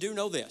 but we do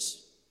know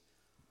this.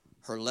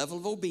 Her level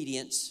of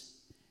obedience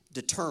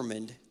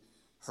determined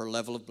her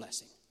level of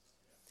blessing.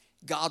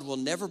 God will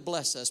never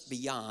bless us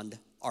beyond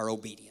our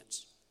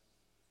obedience.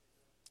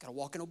 Got to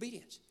walk in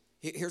obedience.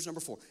 Here's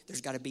number 4.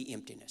 There's got to be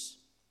emptiness.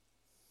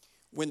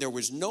 When there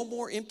was no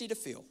more empty to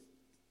fill,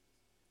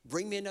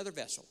 bring me another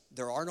vessel.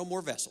 There are no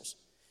more vessels.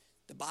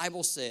 The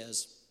Bible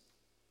says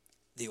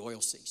the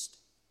oil ceased.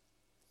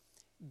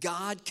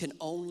 God can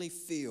only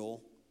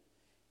fill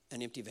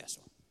an empty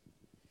vessel.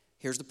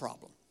 Here's the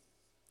problem.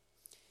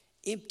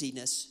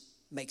 Emptiness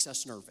makes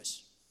us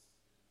nervous.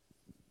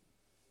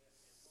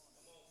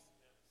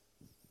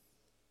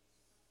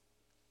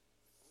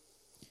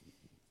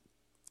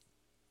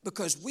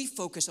 Because we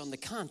focus on the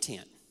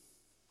content.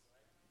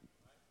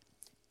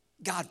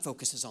 God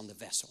focuses on the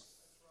vessel.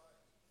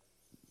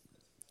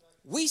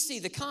 We see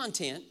the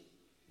content.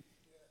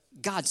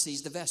 God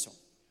sees the vessel.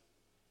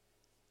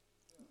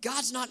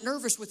 God's not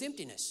nervous with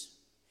emptiness.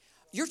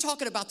 You're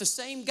talking about the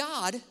same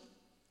God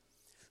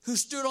who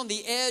stood on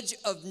the edge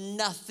of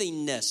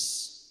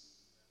nothingness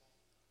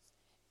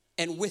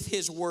and with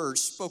his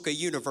words spoke a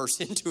universe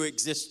into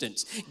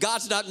existence.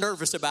 God's not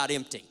nervous about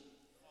empty.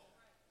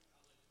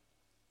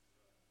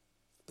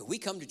 But we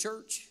come to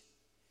church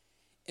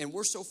and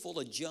we're so full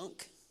of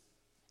junk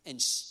and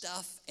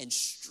stuff and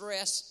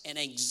stress and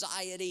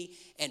anxiety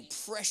and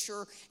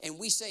pressure, and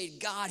we say,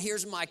 God,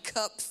 here's my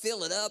cup,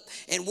 fill it up,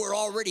 and we're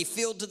already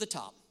filled to the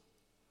top.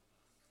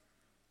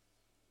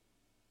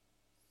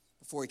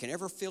 Before he can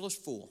ever fill us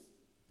full,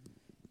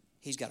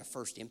 he's got to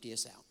first empty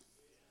us out.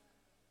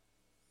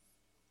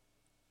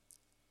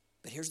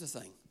 But here's the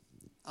thing.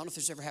 I don't know if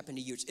this ever happened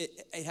to you.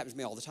 It happens to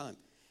me all the time.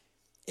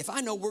 If I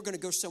know we're going to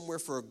go somewhere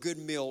for a good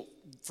meal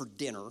for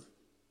dinner,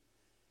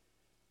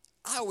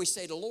 I always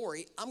say to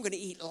Lori, I'm going to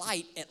eat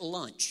light at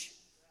lunch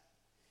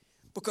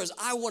because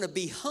I want to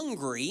be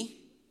hungry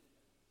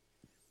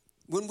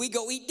when we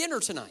go eat dinner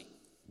tonight.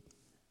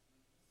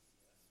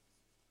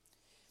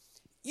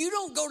 You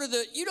don't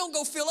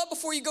go fill up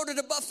before you go to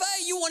the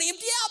buffet. You want to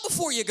empty out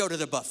before you go to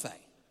the buffet.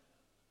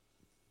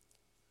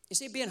 You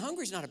see, being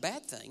hungry is not a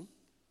bad thing.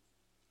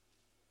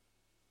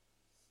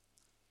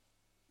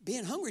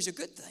 Being hungry is a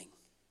good thing.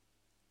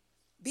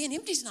 Being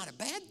empty is not a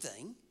bad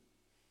thing.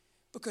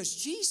 Because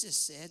Jesus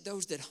said,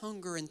 those that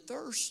hunger and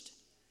thirst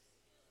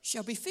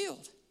shall be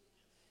filled.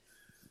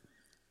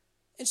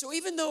 And so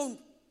even though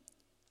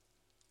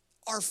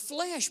our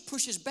flesh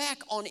pushes back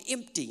on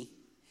empty,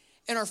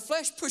 and our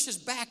flesh pushes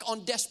back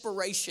on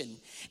desperation,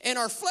 and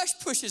our flesh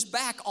pushes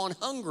back on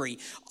hungry,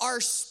 our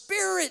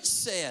spirit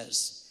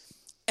says,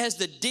 as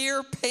the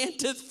deer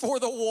panteth for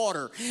the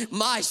water,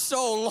 my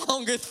soul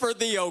longeth for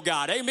thee, O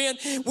God. Amen.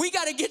 We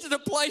got to get to the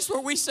place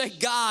where we say,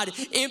 God,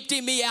 empty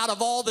me out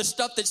of all the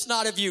stuff that's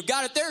not of you.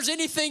 God, if there's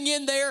anything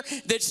in there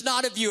that's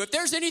not of you, if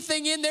there's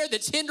anything in there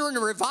that's hindering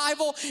a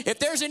revival, if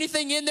there's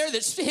anything in there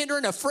that's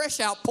hindering a fresh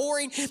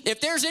outpouring,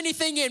 if there's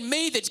anything in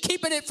me that's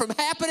keeping it from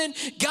happening,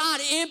 God,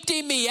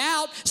 empty me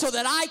out so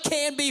that I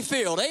can be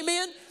filled.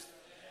 Amen.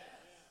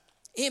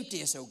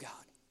 Empty us, oh God.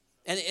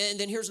 And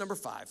then here's number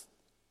 5.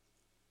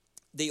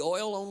 The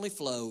oil only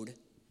flowed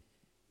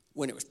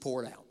when it was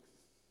poured out.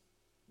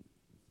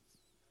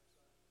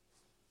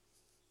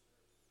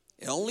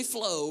 It only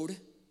flowed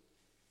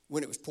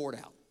when it was poured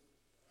out.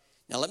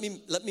 Now let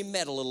me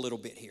meddle a little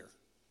bit here.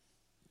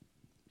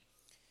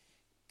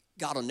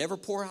 God will never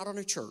pour out on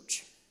a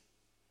church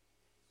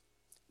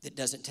that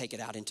doesn't take it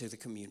out into the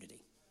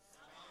community.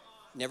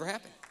 Never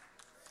happened.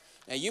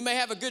 Now you may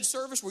have a good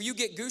service where you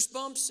get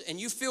goosebumps and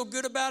you feel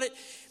good about it,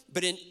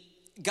 but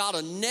God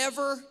will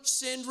never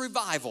send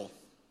revival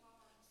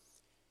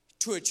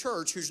to a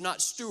church who's not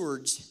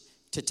stewards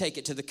to take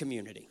it to the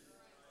community.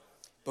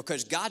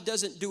 Because God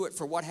doesn't do it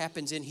for what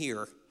happens in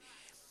here.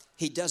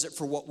 He does it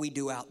for what we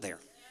do out there.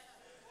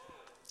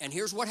 And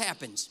here's what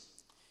happens.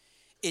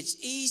 It's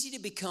easy to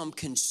become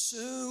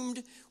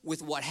consumed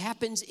with what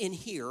happens in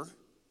here.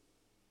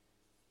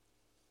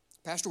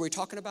 Pastor, we were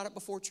talking about it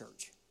before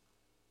church.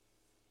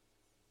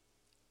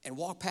 And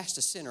walk past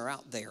a sinner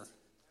out there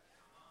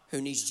who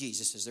needs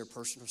Jesus as their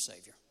personal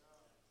Savior.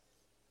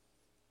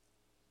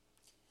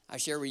 I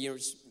share with you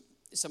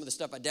some of the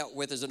stuff I dealt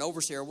with as an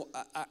overseer.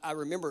 I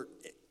remember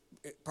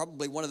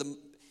probably one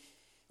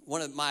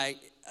of my,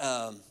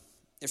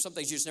 there's some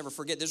things you just never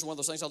forget. This is one of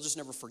those things I'll just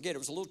never forget. It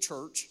was a little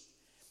church,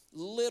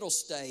 little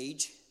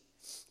stage,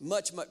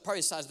 much, probably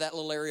the size of that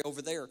little area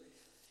over there.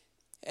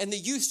 And the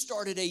youth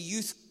started a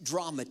youth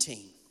drama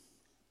team.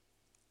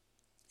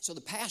 So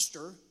the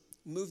pastor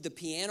moved the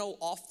piano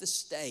off the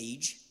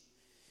stage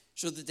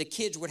so that the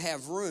kids would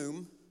have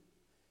room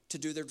to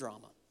do their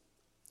drama.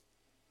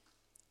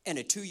 And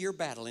a 2-year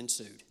battle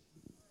ensued.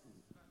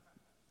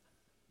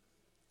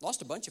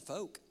 Lost a bunch of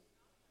folk.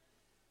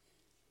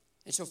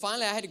 And so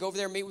finally I had to go over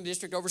there and meet with the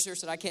district overseer.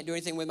 Said I can't do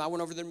anything with him. I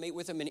went over there and meet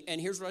with him.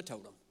 And here's what I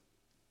told him.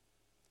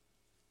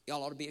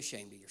 Y'all ought to be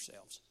ashamed of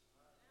yourselves.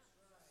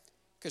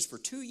 Because for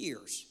 2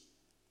 years,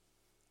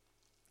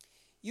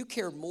 you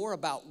cared more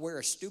about where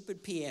a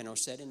stupid piano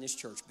sat in this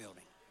church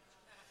building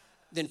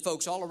than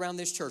folks all around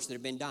this church that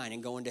have been dying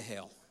and going to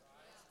hell.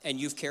 And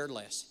you've cared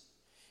less.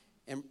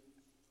 And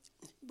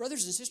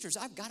brothers and sisters,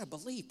 I've got to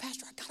believe.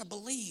 Pastor, I've got to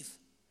believe.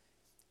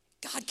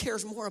 God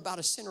cares more about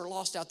a sinner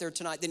lost out there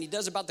tonight than he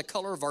does about the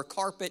color of our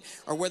carpet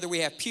or whether we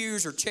have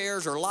pews or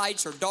chairs or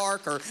lights or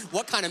dark or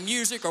what kind of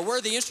music or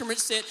where the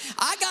instruments sit.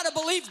 I got to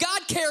believe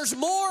God cares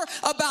more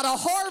about a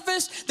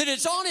harvest that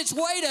is on its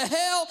way to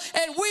hell,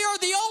 and we are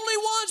the only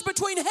ones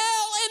between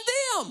hell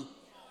and them.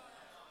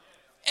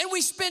 And we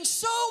spend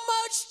so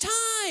much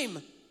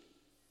time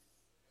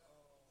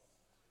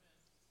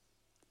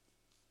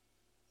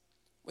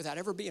without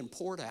ever being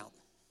poured out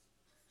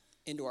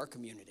into our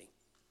community.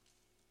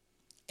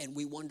 And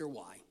we wonder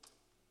why.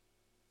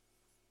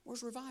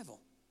 Where's revival?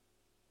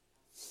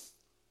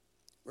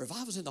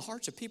 Revival's in the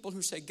hearts of people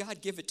who say,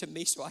 God, give it to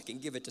me so I can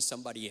give it to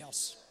somebody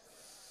else.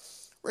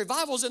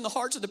 Revival's in the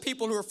hearts of the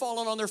people who are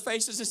falling on their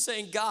faces and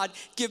saying, God,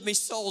 give me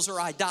souls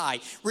or I die.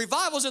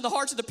 Revival's in the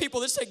hearts of the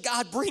people that say,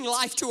 God, bring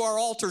life to our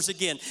altars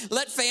again.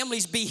 Let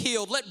families be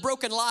healed. Let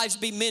broken lives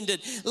be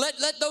mended. Let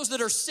those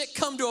that are sick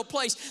come to a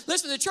place.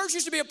 Listen, the church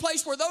used to be a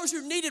place where those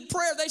who needed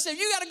prayer, they said,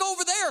 you got to go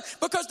over there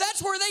because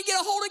that's where they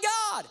get a hold of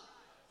God.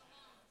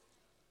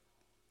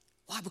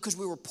 Why? Because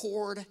we were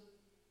poured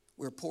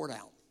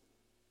out.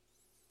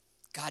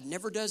 God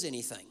never does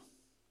anything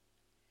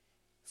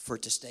for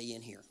it to stay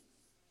in here.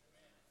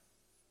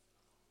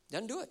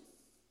 Doesn't do it.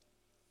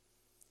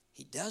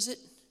 He does it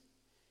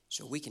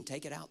so we can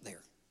take it out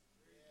there.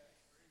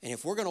 And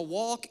if we're going to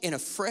walk in a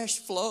fresh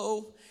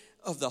flow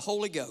of the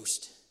Holy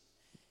Ghost,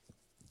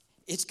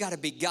 it's got to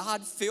be,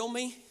 God, fill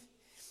me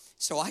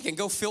so I can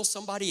go fill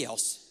somebody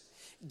else.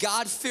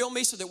 God, fill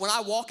me so that when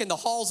I walk in the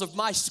halls of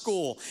my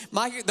school,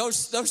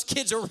 those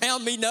kids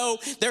around me know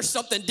there's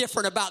something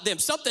different about them.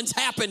 Something's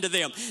happened to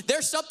them.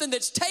 There's something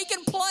that's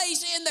taken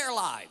place in their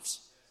lives.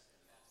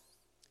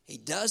 He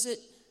does it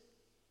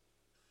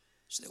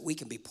so that we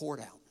can be poured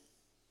out.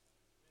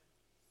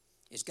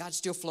 Is God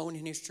still flowing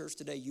in his church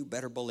today? You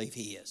better believe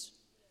he is.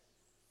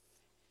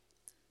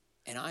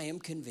 And I am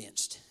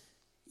convinced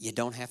you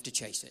don't have to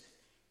chase it.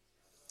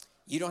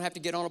 You don't have to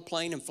get on a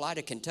plane and fly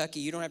to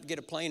Kentucky. You don't have to get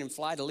a plane and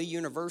fly to Lee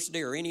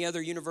University or any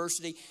other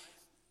university.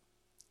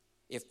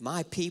 If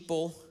my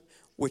people,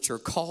 which are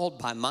called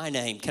by my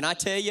name, can I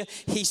tell you,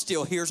 he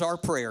still hears our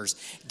prayers.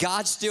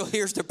 God still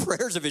hears the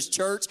prayers of his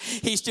church.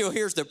 He still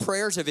hears the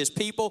prayers of his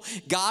people.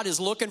 God is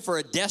looking for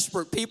a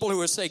desperate people who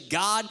will say,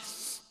 God,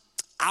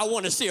 I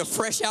want to see a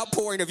fresh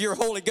outpouring of your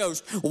Holy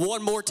Ghost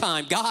one more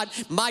time. God,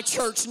 my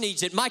church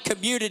needs it. My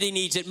community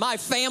needs it. My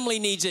family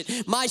needs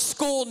it. My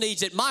school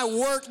needs it. My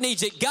work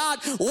needs it. God,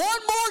 one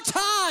more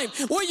time,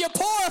 will you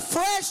pour a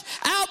fresh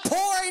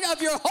outpouring of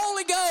your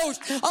Holy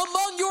Ghost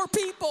among your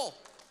people?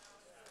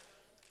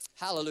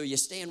 Hallelujah.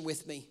 Stand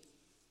with me.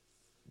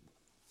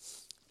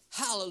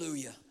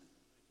 Hallelujah.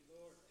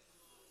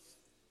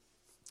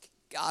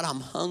 God, I'm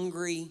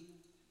hungry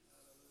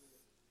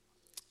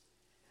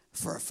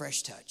for a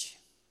fresh touch.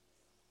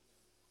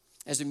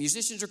 As the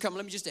musicians are coming,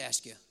 let me just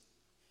ask you.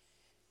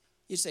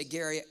 You say,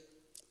 Gary,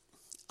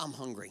 I'm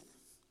hungry.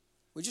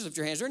 Would you lift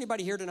your hands? Is there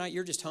anybody here tonight,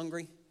 you're just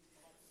hungry?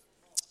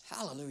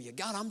 Hallelujah.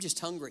 God, I'm just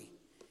hungry.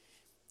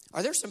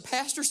 Are there some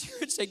pastors here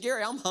that say,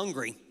 Gary, I'm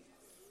hungry?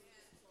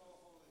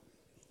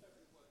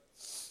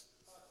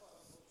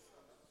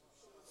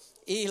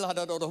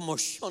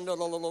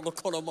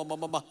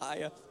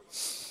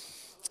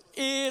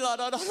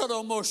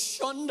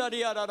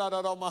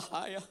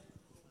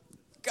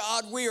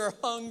 God, we are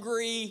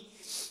hungry.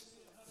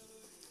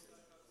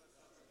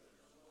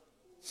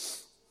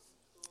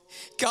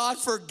 God,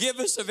 forgive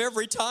us of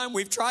every time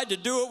we've tried to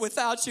do it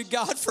without you.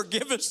 God,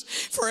 forgive us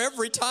for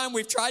every time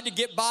we've tried to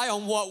get by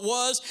on what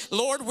was.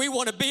 Lord, we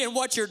want to be in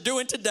what you're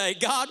doing today.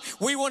 God,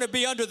 we want to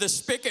be under the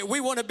spigot. We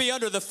want to be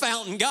under the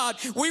fountain. God,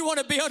 we want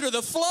to be under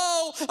the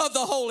flow of the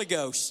Holy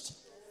Ghost.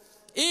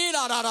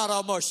 God,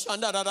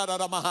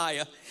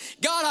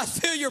 I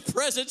feel your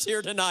presence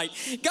here tonight.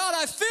 God,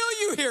 I feel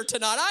you here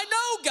tonight. I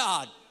know,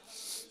 God,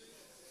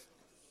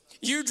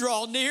 you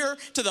draw near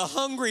to the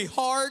hungry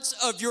hearts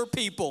of your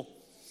people.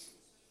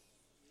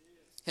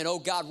 And oh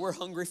God, we're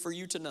hungry for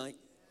you tonight.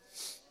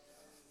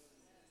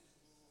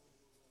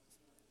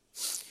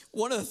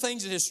 One of the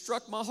things that has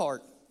struck my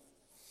heart,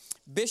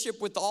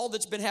 Bishop, with all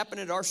that's been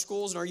happening at our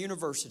schools and our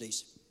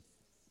universities,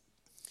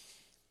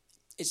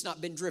 it's not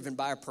been driven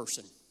by a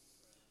person.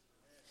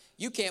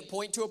 You can't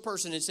point to a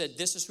person and said,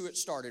 this is who it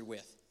started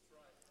with.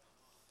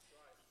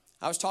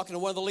 I was talking to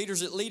one of the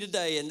leaders at Lee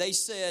today, and they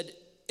said,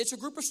 it's a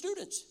group of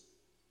students.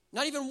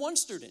 Not even one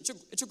student.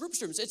 It's a group of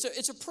students.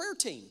 It's a prayer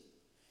team.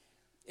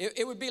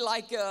 It would be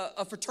like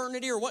a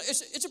fraternity or what.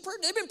 It's a prayer.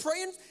 They've been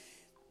praying.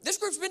 This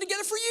group's been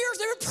together for years.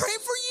 They've been praying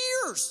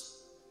for years.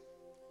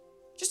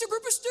 Just a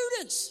group of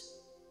students.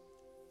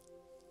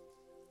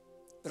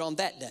 But on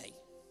that day,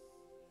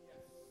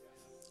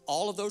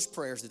 all of those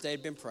prayers that they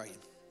had been praying,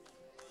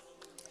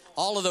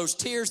 all of those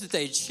tears that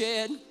they'd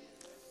shed,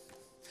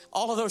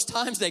 all of those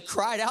times they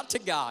cried out to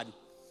God,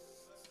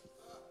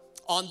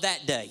 on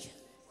that day.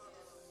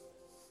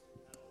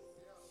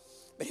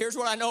 But here's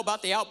what I know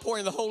about the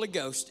outpouring of the Holy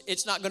Ghost.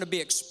 It's not going to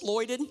be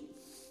exploited.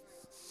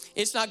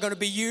 It's not going to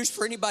be used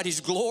for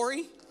anybody's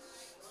glory.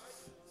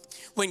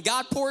 When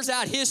God pours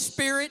out his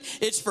Spirit,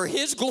 it's for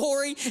his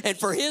glory and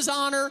for his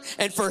honor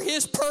and for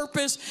his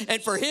purpose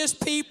and for his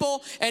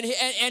people. And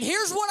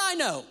here's what I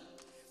know.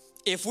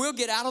 If we'll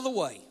get out of the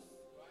way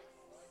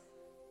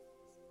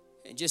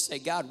and just say,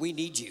 God, we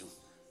need you.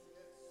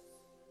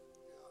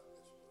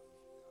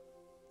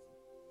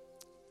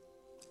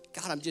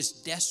 God, I'm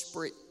just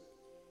desperate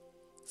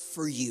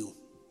for you.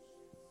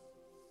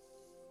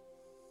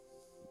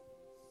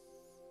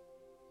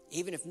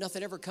 Even if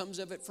nothing ever comes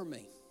of it for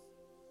me,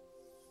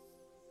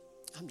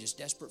 I'm just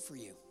desperate for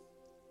you.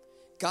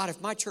 God,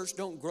 if my church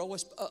don't grow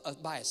us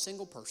by a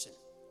single person,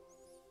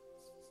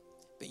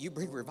 but you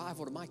bring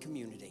revival to my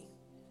community,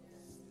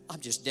 I'm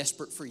just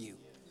desperate for you.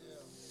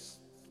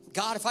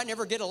 God, if I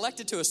never get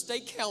elected to a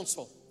state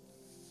council,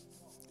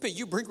 but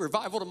you bring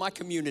revival to my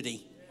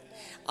community,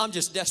 I'm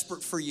just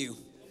desperate for you.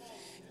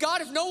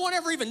 God, if no one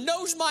ever even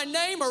knows my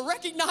name or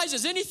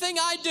recognizes anything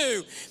I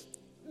do,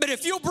 but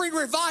if you'll bring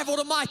revival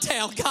to my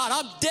town, God,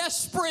 I'm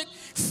desperate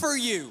for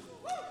you.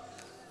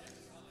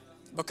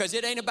 Because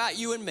it ain't about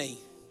you and me.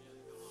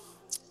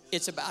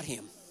 It's about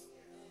him.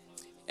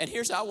 And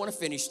here's how I want to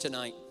finish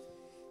tonight.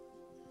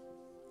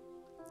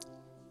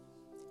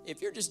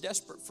 If you're just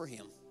desperate for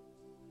him,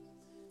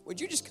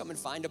 would you just come and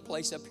find a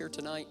place up here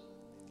tonight?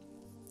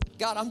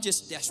 God, I'm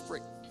just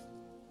desperate.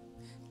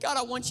 God,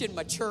 I want you in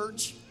my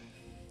church.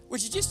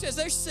 Would you just, as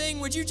they sing,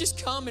 would you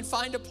just come and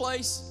find a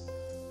place?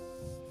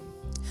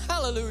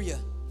 Hallelujah.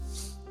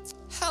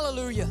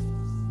 Hallelujah.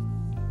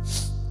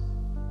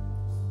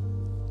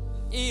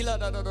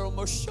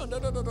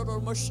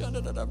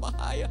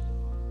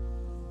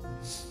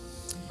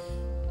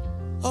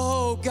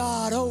 Oh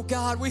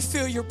God, we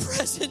feel your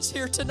presence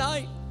here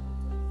tonight.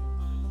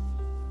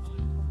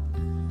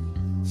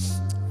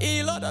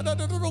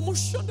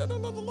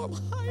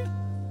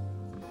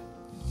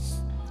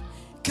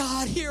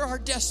 God, hear our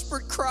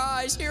desperate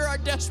cries. Hear our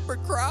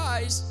desperate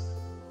cries.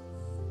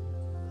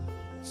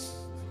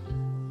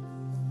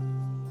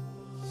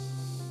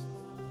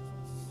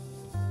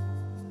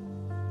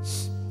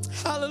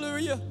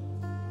 Hallelujah.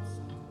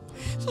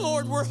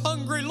 Lord, we're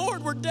hungry.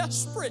 Lord, we're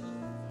desperate.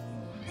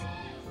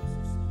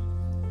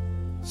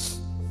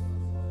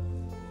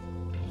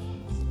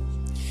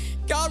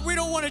 God, we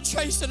don't want to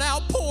chase an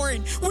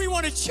outpouring. We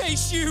want to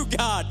chase you,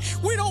 God.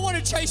 We don't want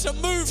to chase a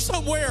move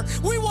somewhere.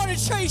 We want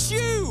to chase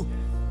you.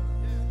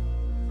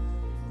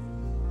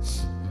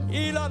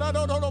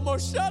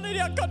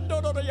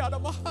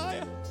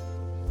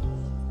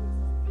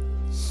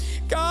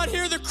 God,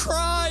 hear the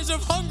cries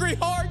of hungry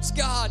hearts,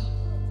 God.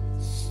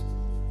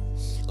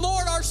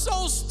 Lord, our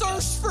souls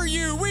thirst for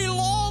you. We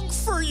long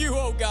for you,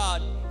 oh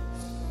God.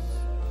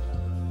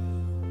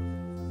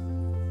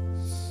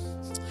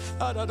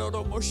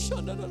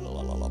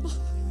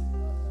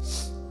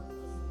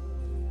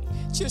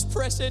 Just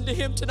press into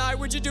him tonight.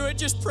 Would you do it?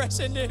 Just press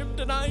into him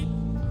tonight.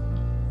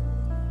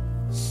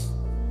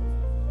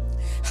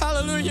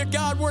 Hallelujah.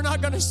 God, we're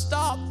not going to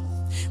stop.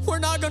 We're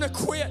not going to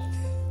quit.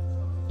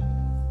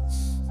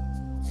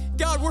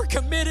 God, we're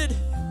committed.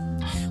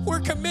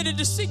 We're committed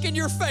to seeking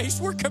your face.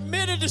 We're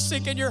committed to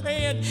seeking your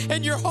hand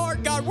and your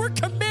heart, God. We're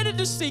committed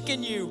to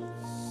seeking you.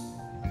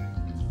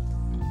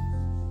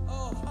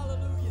 Oh,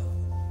 hallelujah.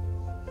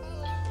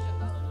 Hallelujah,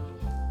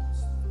 hallelujah.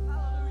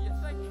 Hallelujah.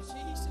 Thank you,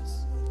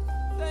 Jesus.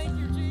 Thank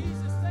you,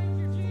 Jesus. Thank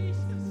you,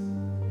 Jesus.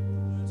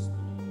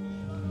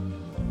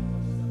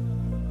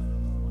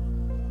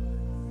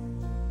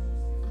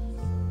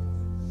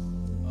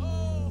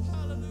 Oh,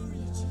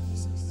 hallelujah,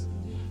 Jesus.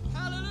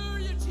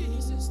 Hallelujah,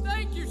 Jesus.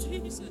 Thank you,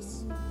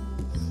 Jesus.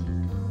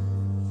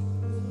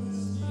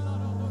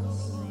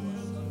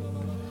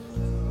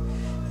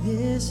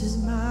 This is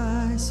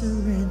my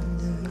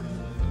surrender.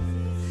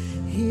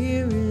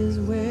 Here is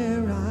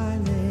where I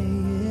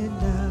lay it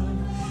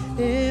down.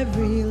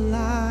 Every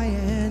lie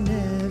and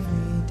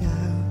every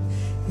doubt.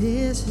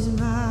 This is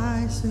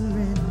my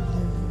surrender.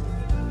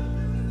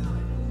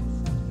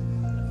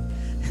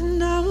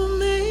 And I will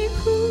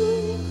make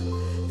room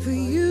for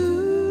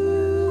you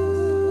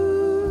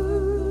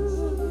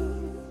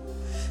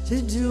to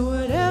do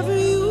whatever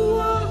you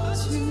want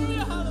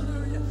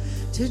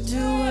to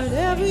do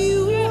whatever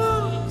you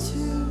want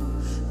to.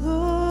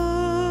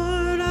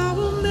 Lord, I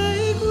will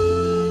make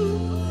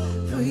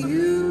room for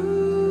you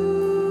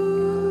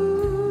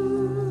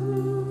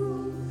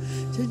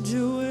to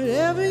do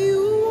whatever you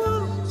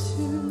want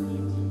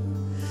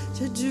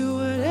to do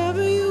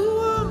whatever you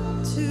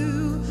want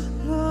to.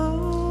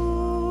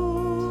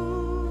 Lord,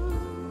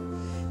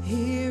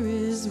 here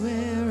is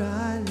where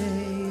I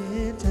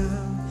lay it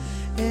down.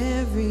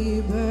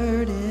 Every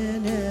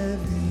burden,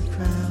 every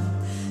crown.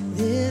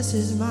 This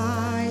is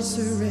my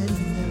surrender.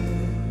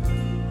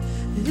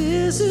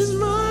 This is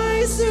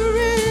my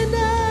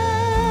surrender.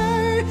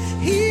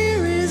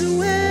 Here is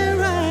where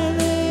I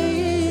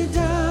lay it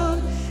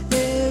down.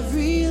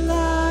 Every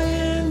lie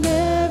and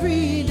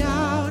every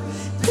doubt.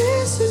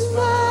 This is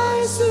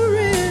my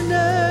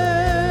surrender.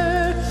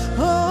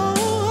 Oh,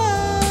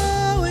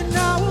 oh, and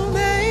I will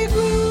make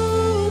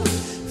room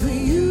for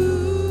you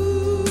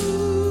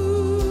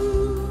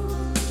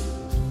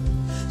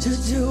to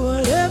do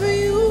whatever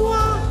you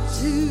want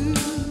to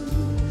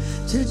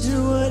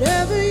do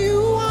whatever you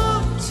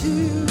want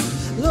to.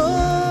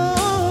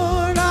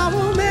 Lord, I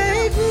will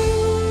make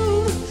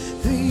room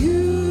for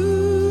you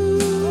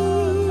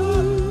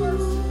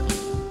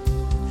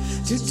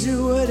to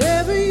do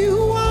whatever you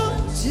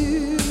want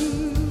to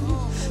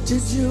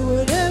do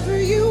whatever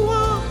you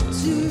want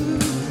to.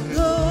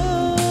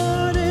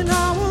 Lord, and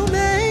I will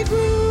make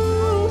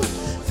room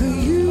for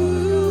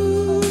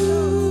you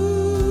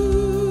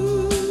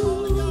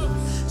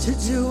to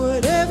do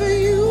whatever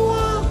you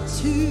want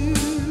to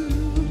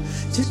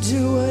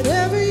do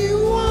whatever you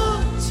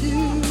want to.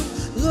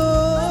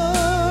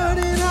 Lord,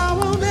 and I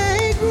will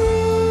make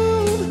room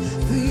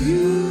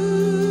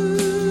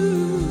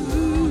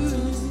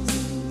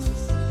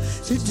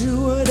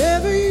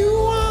whatever you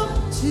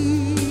want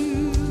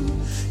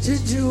to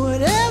do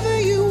whatever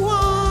you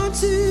want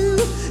to,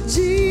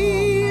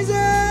 Jesus.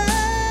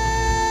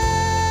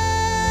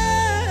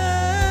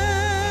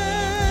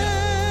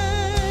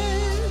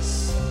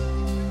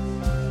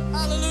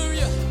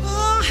 Hallelujah.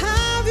 Oh,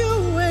 have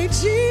your way,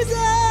 Jesus.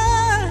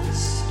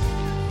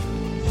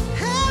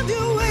 Have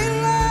your way,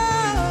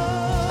 Lord.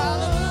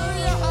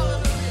 Hallelujah.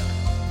 Hallelujah.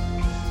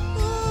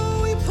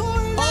 Oh, we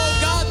pour it Oh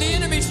out. God, the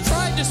enemy's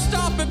tried to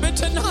stop it, but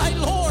tonight,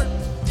 Lord,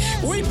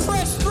 we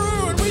press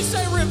through and we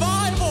say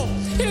revival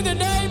in the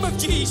name of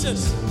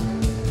Jesus.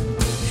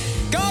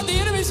 God, the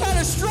enemy's had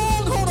a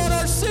stronghold on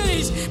our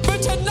cities,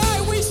 but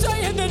tonight we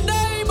say in the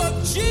name of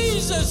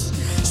Jesus,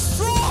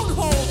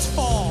 strongholds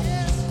fall.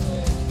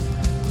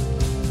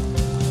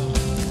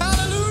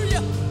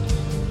 Hallelujah.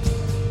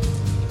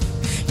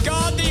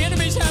 God, the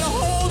enemy's had a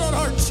hold on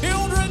our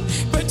children,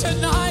 but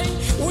tonight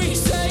we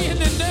say in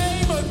the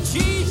name of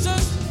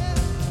Jesus,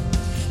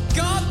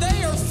 God,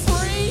 they are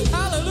free.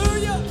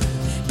 Hallelujah.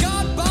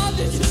 God,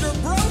 bondages are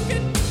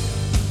broken.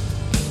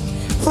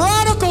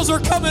 Prodigals are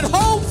coming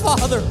home,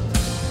 Father.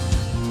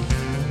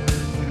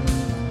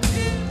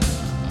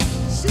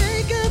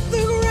 Shake up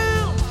the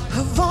ground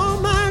of all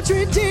my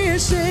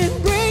tradition.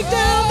 Break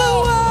down the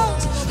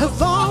walls of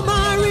all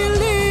my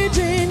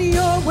religion.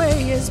 Your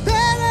way is better.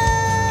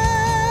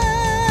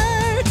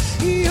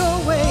 Your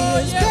way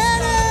is yes,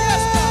 better.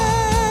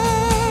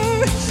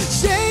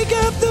 Shake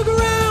up the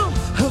ground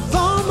of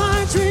all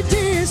my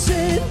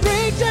tradition.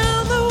 Break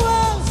down the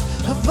walls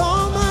of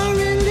all my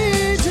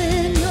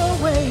religion. Your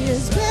way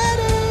is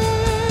better.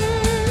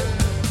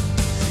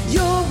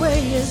 Your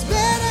way is better.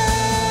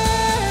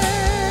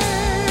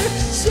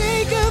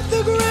 Shake up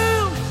the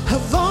ground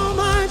of all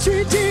my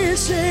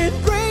tradition.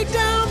 Break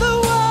down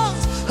the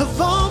walls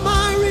of all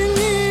my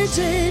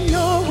religion.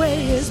 Your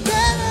way is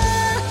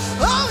better.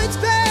 Oh, it's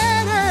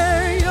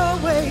better. Your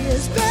way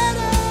is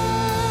better.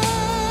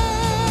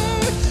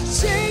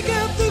 Shake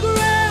up the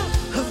ground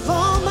of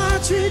all my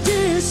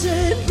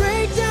tradition.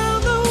 Break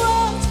down the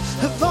walls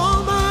of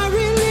all my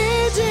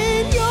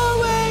religion.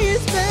 Your way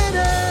is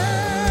better.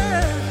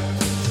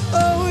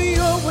 Oh,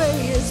 your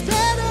way is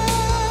better.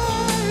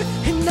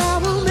 And I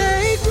will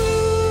make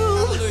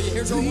room. Hallelujah.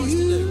 Here's what I want us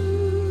to do.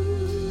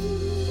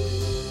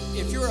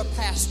 If you're a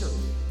pastor,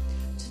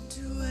 To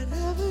do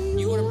whatever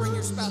you want to bring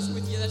your spouse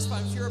with you, that's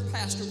fine. If you're a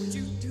pastor, would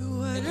you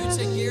do and you'd whatever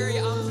say, Gary,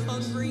 I'm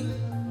hungry.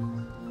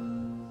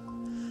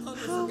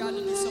 Hungry for God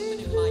to do something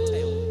in my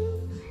town.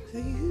 for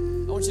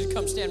you. I want you to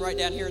come stand right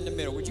down here in the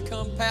middle. Would you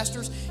come,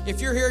 pastors?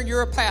 If you're here and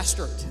you're a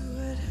pastor, Do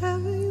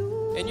whatever you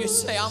want. and you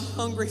say, I'm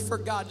hungry for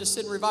God to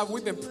send revival,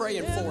 we've been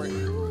praying for it.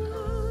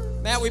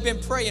 Matt, we've been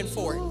praying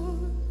for it.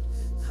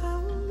 I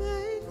will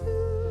make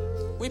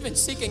room. We've been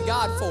seeking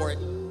God for it.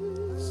 Do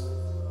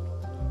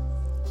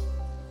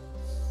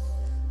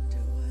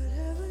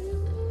whatever you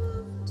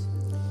want. Do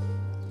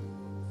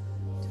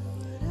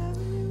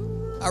whatever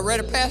you want. I read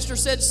a pastor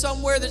said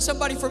somewhere that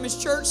somebody from his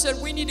church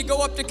said we need to go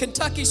up to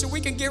Kentucky so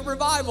we can get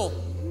revival.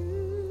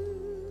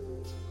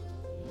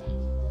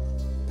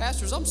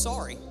 Pastors, I'm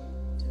sorry.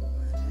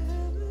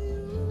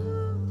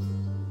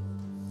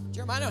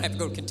 Jeremiah, I don't have to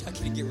go to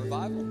Kentucky to get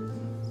revival.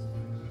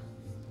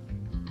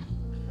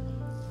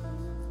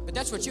 But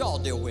that's what you all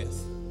deal with.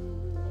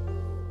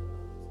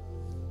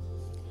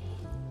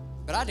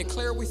 But I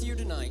declare with you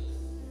tonight,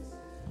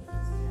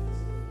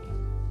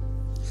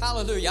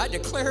 hallelujah, I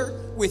declare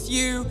with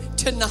you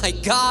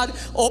tonight, God,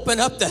 open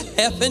up the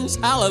heavens,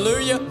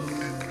 hallelujah.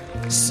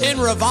 Send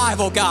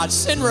revival, God,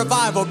 send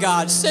revival,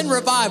 God, send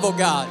revival,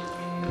 God.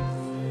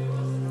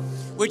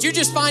 Would you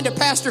just find a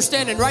pastor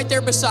standing right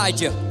there beside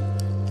you?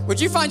 Would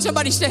you find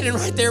somebody standing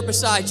right there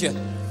beside you?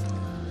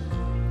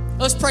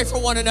 Let's pray for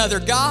one another.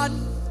 God,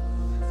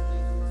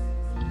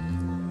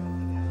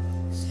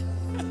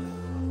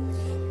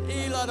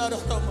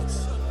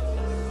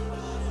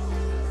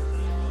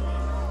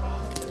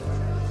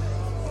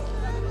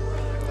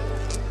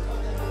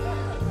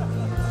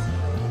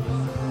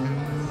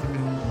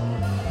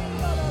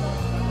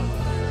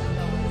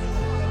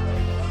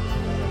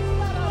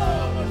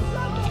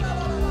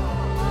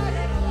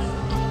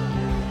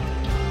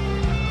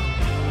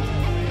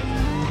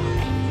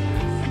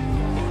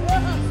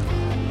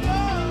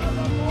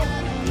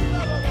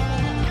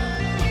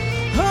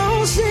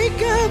 Oh,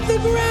 shake up the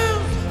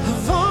ground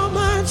of all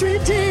my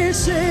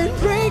tradition.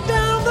 Break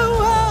down the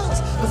walls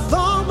of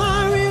all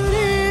my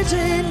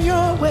religion.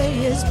 Your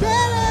way is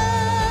better.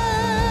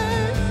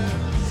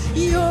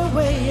 Your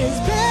way is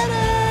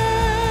better.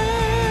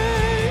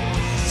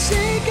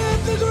 Shake up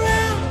the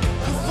ground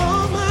of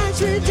all my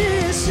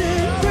tradition.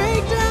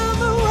 Break down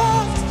the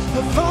walls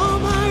of all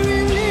my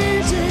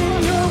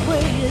religion. Your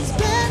way is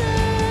better.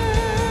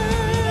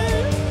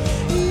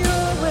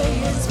 Your way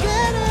is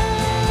better.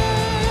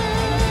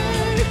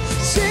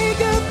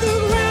 Shake up the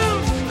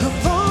ground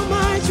of all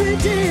my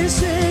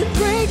tradition.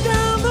 Break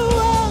down the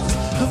walls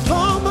of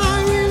all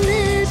my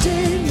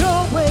religion.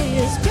 Your way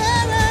is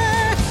better.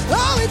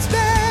 Oh, it's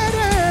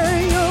better.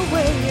 Your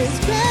way is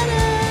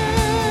better.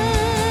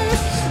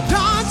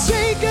 God,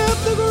 shake up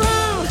the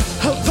ground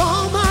of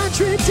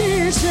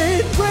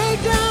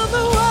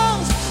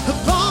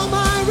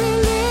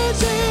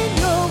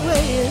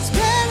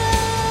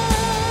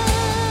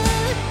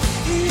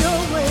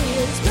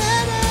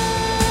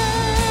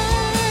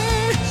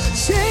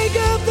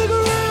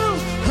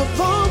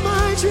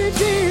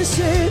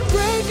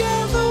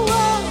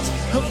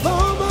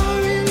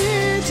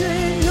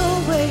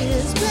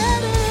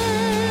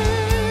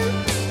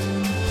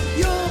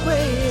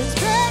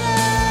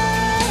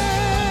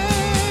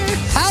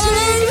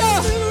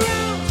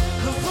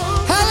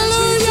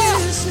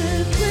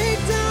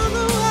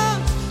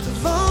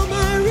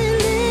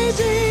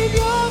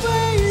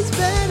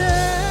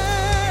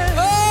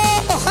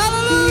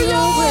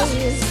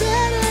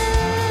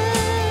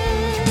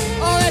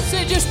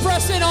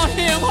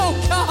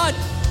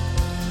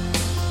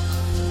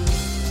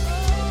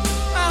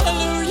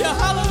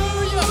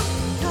hallelujah.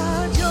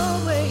 God,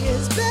 your way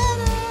is better.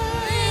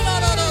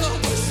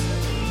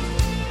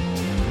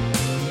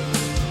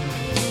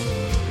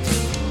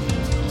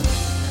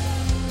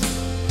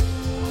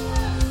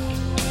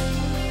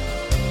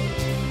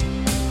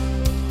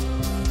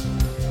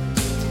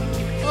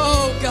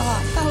 Oh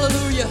God,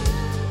 hallelujah.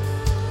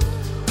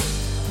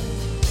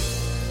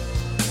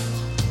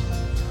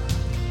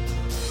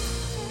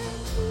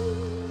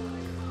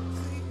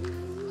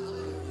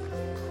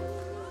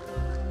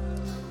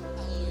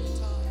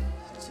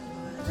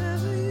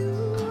 Whatever you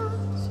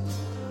want,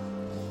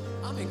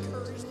 I'm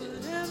encouraged that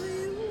whatever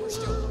you we're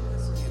still hungry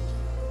for you.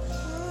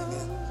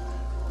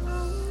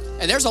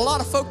 And there's a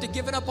lot of folk that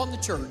given up on the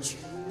church.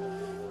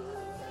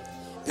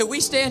 That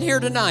we stand here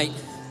tonight,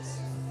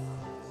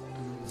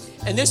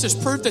 and this is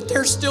proof that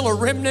there's still a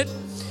remnant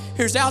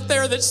who's out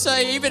there that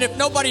say, even if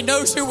nobody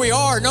knows who we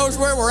are, knows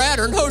where we're at,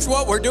 or knows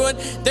what we're doing,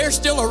 there's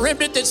still a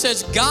remnant that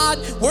says, God,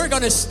 we're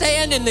going to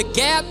stand in the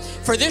gap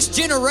for this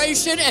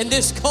generation and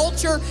this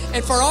culture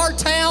and for our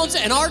towns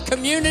and our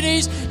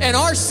communities and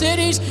our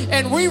cities,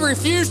 and we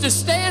refuse to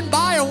stand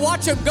by and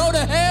watch them go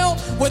to hell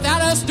without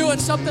us doing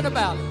something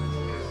about it.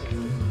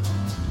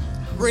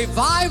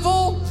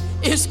 Revival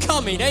is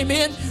coming.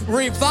 Amen.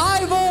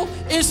 Revival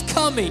is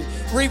coming.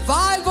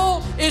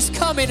 Revival is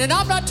coming. And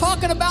I'm not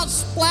talking about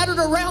splattered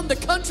around the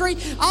country.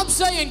 I'm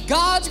saying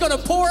God's going to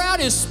pour out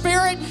His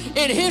Spirit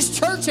in His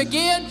church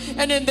again.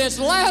 And in this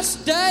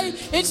last day,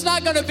 it's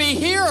not going to be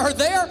here or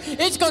there.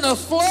 It's going to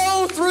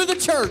flow through the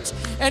church.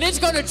 And it's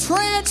going to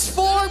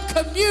transform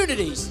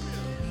communities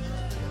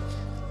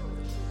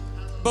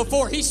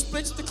before He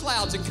splits the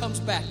clouds and comes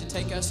back to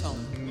take us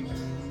home.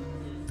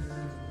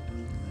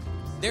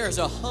 There is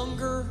a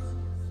hunger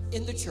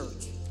in the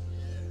church.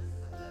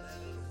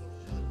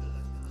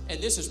 And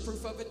this is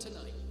proof of it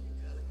tonight.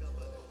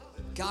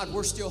 God,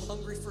 we're still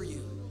hungry for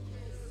you.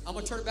 I'm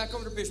going to turn it back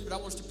over to Bishop, but I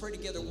want us to pray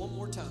together one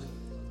more time.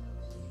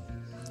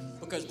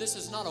 Because this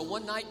is not a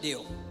one-night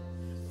deal.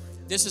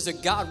 This is a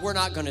God we're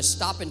not going to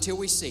stop until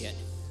we see it.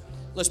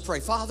 Let's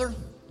pray. Father,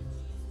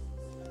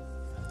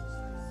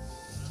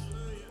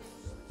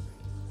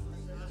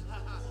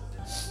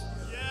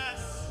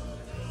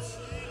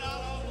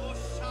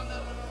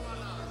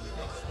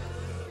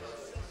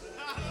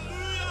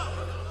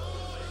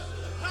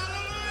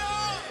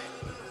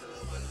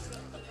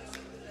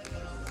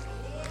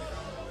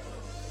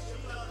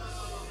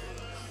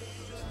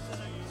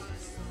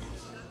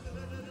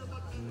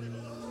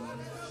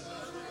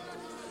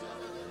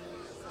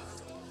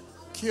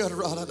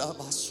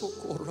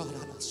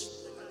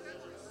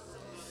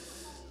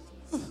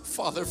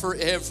 Father, for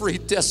every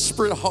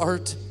desperate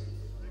heart,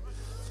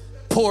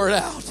 pour it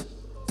out.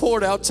 Pour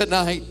it out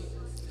tonight.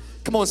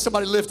 Come on,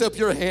 somebody lift up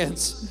your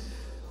hands.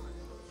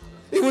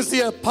 It was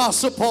the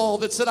Apostle Paul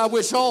that said, I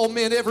wish all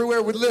men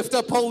everywhere would lift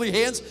up holy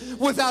hands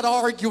without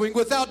arguing,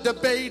 without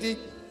debating,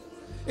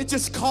 and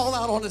just call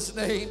out on His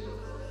name.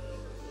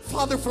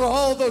 Father, for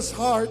all those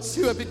hearts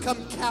who have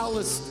become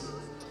calloused,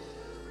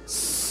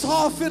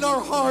 soften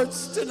our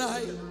hearts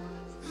tonight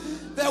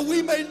that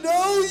we may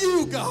know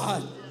you,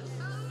 God.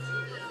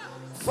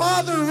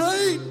 Father,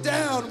 rain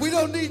down. We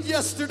don't need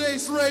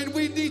yesterday's rain.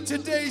 We need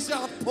today's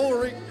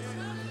outpouring.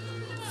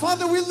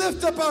 Father, we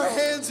lift up our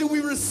hands and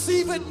we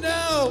receive it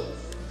now.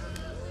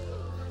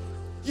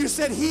 You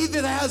said, he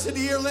that has an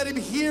ear, let him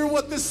hear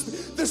what the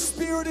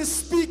Spirit is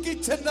speaking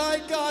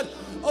tonight, God.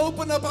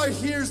 Open up our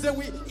ears that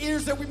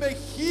we may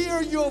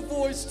hear your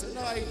voice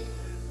tonight.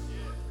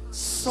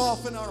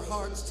 Soften our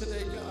hearts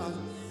today, God.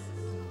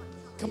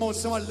 Come on,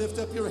 somebody lift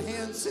up your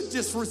hands and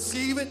just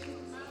receive it.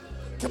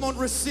 Come on,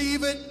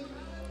 receive it.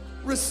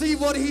 Receive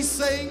what He's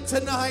saying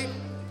tonight.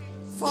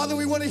 Father,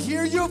 we want to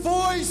hear your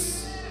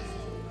voice.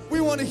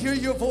 We want to hear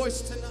your voice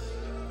tonight.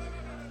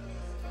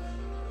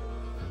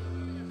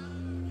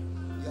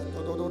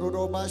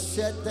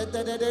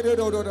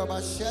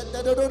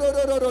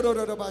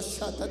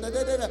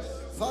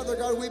 Father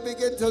God, we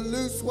begin to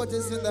loose what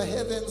is in the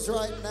heavens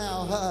right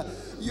now.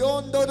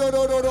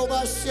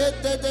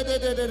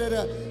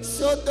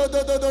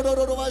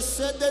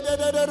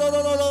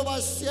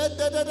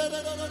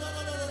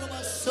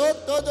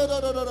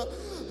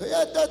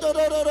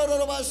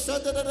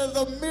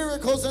 The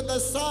miracles and the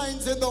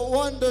signs and the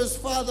wonders,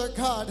 Father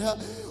God.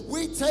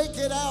 We take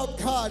it out,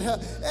 God.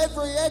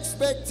 Every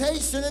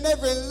expectation and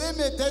every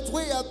limit that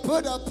we have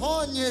put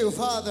upon you,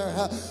 Father.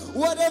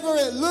 Whatever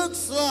it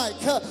looks like,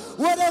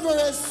 whatever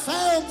it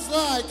sounds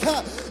like.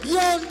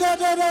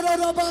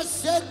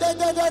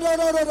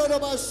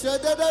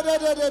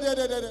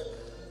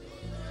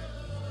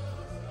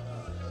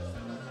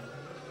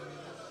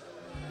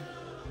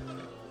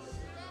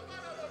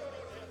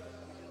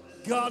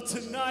 God,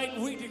 tonight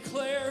we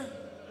declare,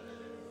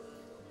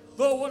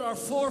 though what our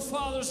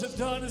forefathers have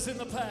done is in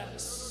the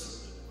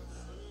past.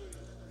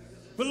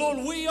 But Lord,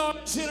 we are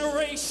a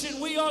generation,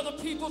 we are the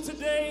people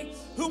today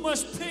who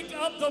must pick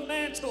up the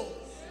mantle.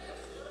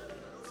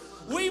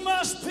 We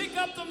must pick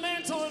up the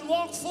mantle and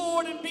walk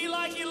forward and be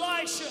like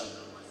Elisha.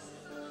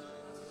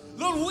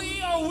 Lord,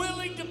 we are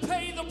willing to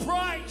pay the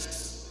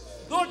price.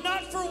 Lord,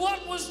 not for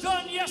what was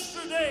done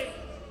yesterday,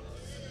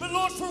 but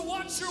Lord, for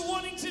what you're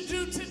wanting to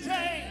do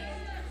today.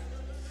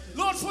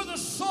 Lord, for the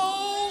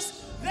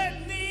souls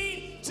that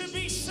need to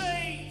be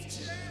saved.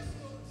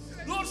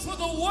 Lord, for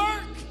the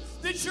work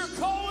that you're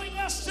calling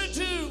us to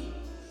do.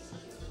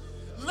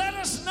 Let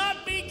us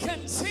not be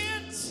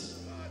content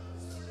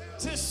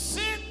to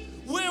sit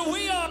where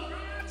we are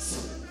at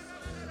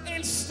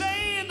and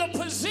stay in the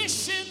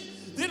position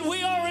that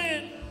we are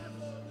in.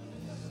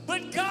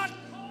 But God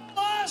called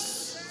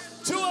us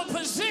to a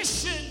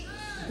position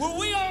where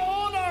we are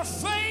on our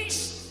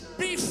face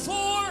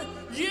before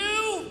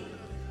you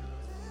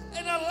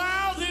and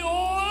allow the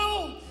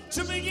oil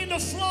to begin to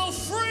flow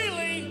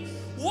freely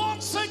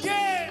once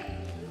again.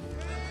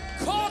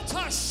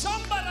 Kota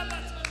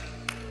Shambalabata.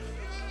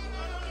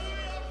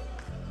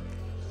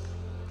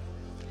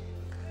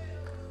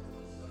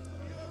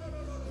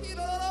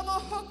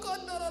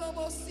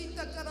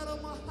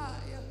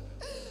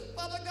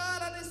 Father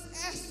God, I just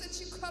ask that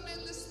you come in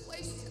this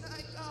place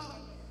tonight,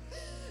 God.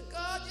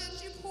 God,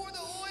 that you pour the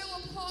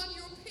oil upon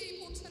your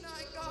people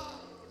tonight,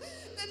 God.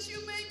 That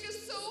you make us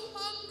so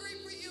hungry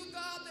for you,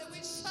 God, that we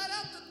shut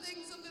out the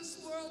things of this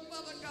world,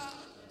 Father God.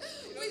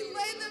 We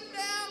lay them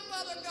down,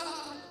 Father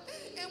God.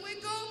 And we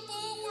go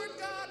forward,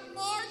 God,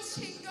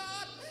 marching,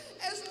 God,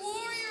 as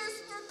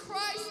warriors for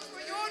Christ, for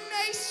your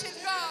nation,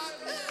 God.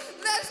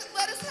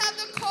 Let us have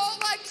the call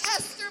like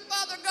Esther,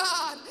 Father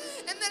God.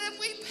 And that if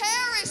we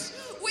perish,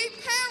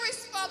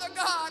 Father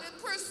God, in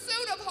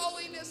pursuit of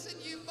holiness in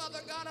you,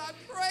 Father God. I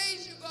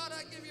praise you, God.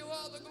 I give you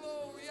all the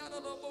glory.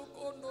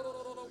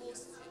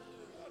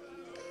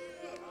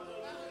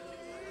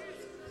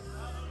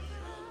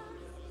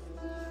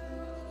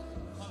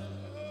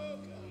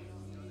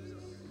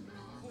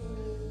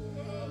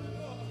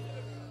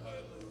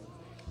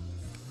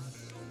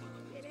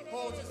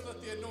 Oh, just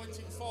let the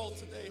anointing fall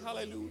today.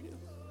 Hallelujah.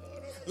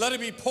 Let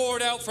it be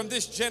poured out from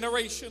this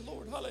generation,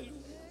 Lord. Hallelujah.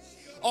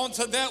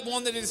 Onto that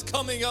one that is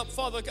coming up,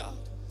 Father God.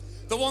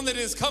 The one that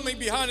is coming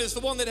behind us,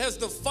 the one that has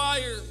the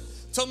fire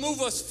to move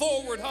us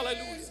forward.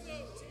 Hallelujah.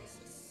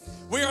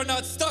 We are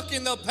not stuck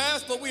in the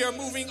past, but we are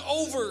moving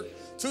over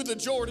to the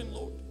Jordan,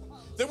 Lord.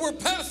 That we're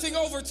passing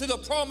over to the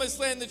promised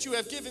land that you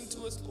have given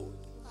to us, Lord.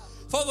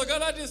 Father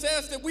God, I just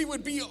ask that we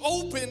would be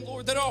open,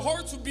 Lord, that our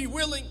hearts would be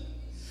willing.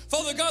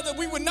 Father God, that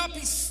we would not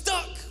be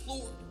stuck,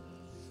 Lord,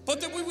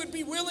 but that we would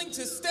be willing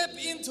to step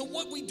into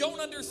what we don't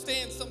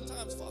understand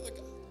sometimes, Father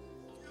God.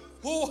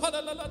 Oh,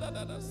 hallelujah.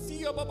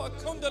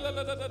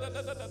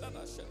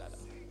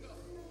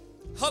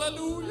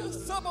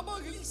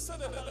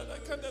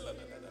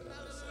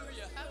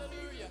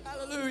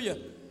 Hallelujah.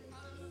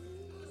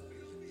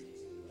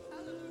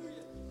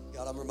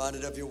 God, I'm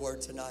reminded of your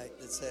word tonight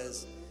that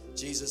says,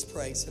 Jesus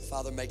prays,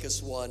 Father, make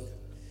us one.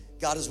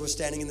 God, as we're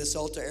standing in this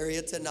altar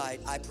area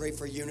tonight, I pray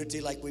for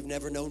unity like we've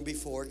never known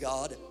before,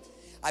 God.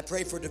 I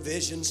pray for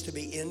divisions to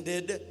be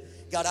ended.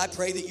 God, I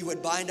pray that you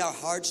would bind our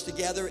hearts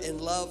together in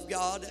love,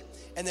 God,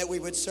 and that we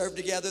would serve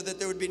together, that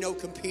there would be no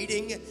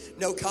competing,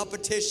 no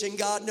competition,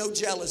 God, no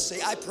jealousy.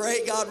 I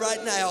pray, God,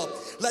 right now,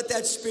 let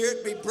that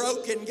spirit be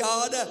broken,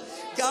 God.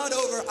 God,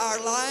 over our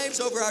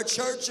lives, over our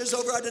churches,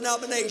 over our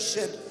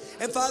denomination.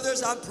 And Father,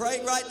 as I'm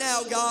praying right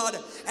now, God,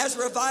 as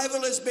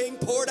revival is being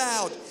poured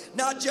out,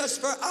 not just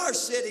for our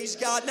cities,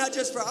 God, not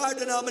just for our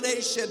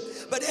denomination,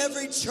 but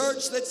every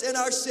church that's in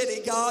our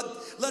city, God,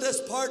 let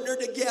us partner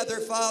together,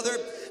 Father,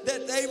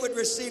 that they would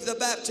receive the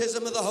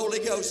baptism of the Holy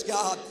Ghost,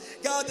 God.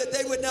 God, that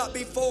they would not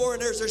be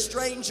foreigners or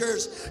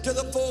strangers to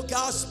the full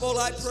gospel.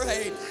 I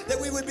pray that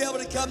we would be able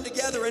to come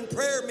together in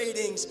prayer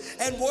meetings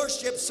and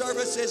worship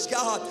services,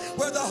 God,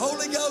 where the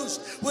Holy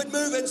Ghost would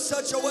move in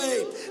such a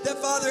way that,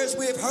 Father, as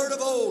we have heard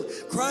of old,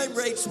 crime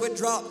rates would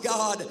drop,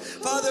 God.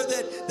 Father,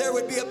 that there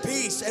would be a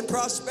peace and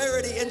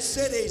prosperity in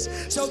cities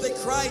so that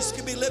Christ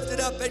could be lifted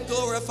up and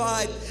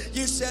glorified.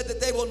 You said that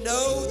they will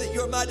know that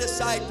you're my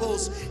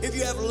disciples if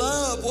you have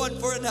love one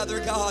for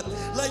another, God.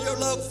 Let your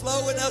love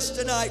flow in us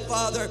tonight,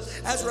 Father,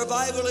 as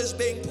revival is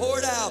being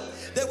poured out,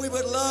 that we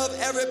would love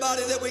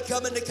everybody that we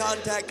come into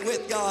contact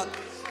with, God.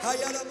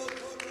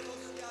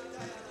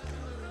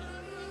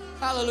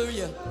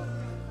 Hallelujah.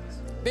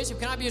 Bishop,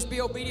 can I just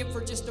be obedient for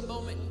just a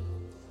moment?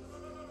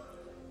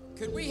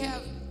 Could we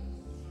have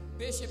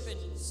Bishop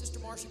and Sister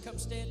Marcia come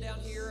stand down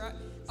here?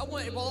 I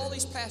want, while all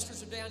these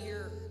pastors are down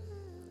here,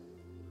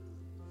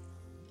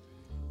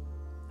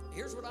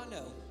 here's what I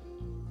know.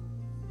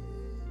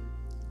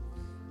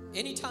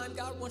 Anytime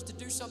God wants to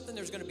do something,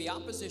 there's going to be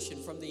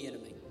opposition from the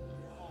enemy.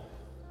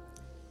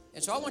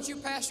 And so I want you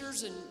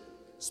pastors and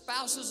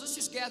spouses, let's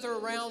just gather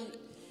around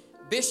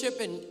Bishop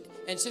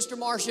and Sister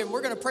Marcia, and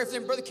we're going to pray for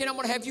them. Brother Ken, I'm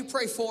going to have you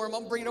pray for them.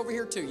 I'm going to bring it over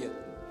here to you.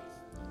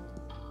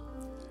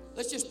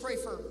 Let's just pray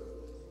for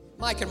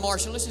Mike and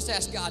Marcia. Let's just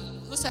ask God.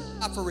 Let's ask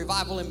God for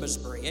revival in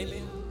Missouri.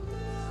 Amen.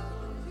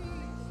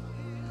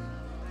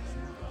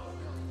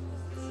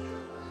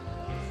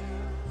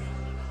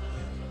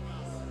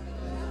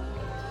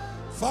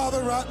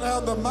 Father, right now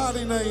in the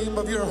mighty name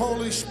of your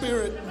Holy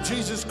Spirit,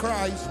 Jesus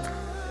Christ,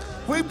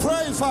 we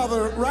pray,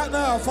 Father, right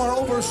now for our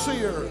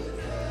overseer,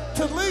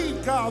 to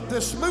lead, God,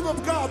 this move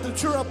of God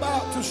that you're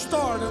about to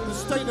start in the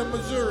state of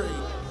Missouri.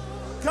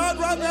 God,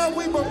 right now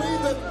we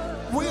believe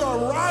that we are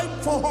ripe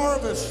for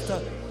harvest,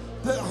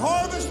 that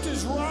harvest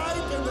is ripe,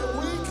 and that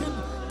we can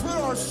put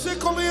our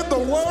sickle in the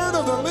word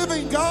of the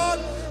living God,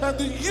 and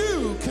that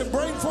you can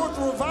bring forth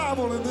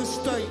revival in this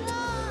state.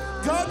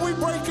 God, we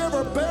break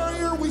every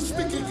barrier. We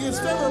speak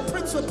against every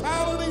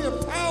principality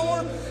and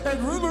power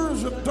and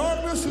rulers of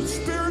darkness and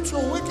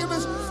spiritual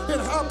wickedness in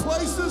high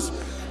places.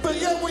 But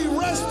yet we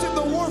rest in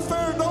the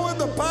warfare knowing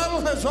the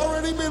battle has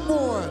already been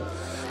won.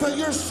 That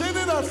you're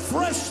sending a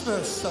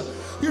freshness.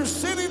 You're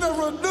sending a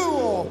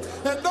renewal.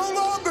 And no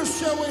longer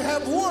shall we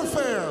have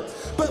warfare,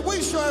 but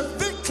we shall have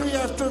victory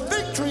after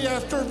victory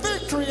after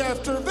victory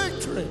after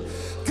victory.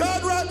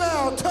 God, right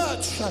now,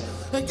 touch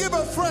and give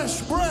a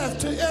fresh breath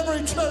to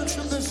every church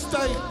in this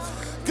state.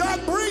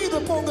 God, breathe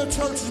upon the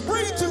churches.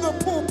 Breathe through the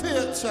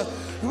pulpits.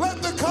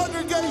 Let the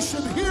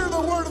congregation hear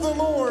the word of the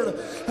Lord.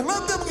 And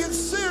let them get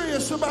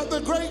serious about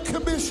the Great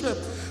Commission.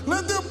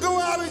 Let them go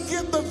out and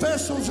get the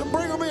vessels and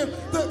bring them in,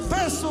 that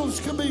vessels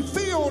can be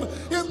filled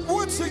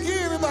once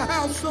again in the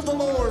house of the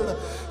Lord.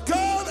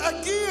 God,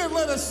 again,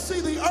 let us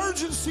see the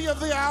urgency of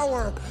the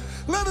hour.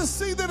 Let us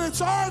see that it's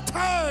our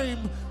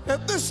time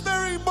at this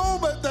very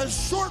moment, that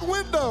short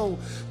window,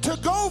 to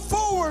go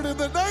forward in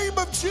the name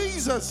of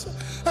Jesus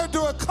and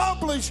to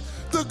accomplish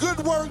the good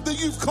work that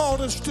you've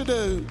called us to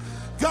do.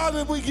 God,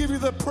 and we give you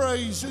the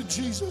praise in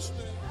Jesus'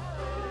 name.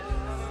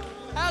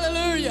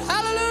 Hallelujah.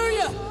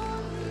 Hallelujah.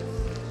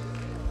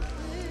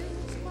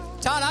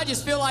 Todd, I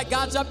just feel like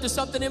God's up to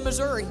something in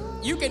Missouri.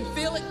 You can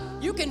feel it.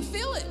 You can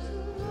feel it.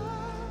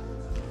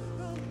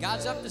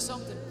 God's up to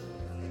something.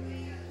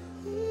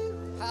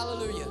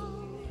 Hallelujah.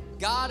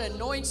 God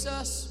anoints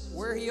us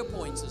where he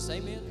appoints us.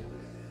 Amen.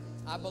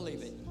 I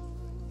believe it.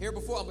 Here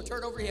before, I'm going to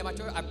turn it over to him. I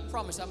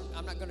promise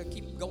I'm not going to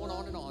keep going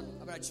on and on.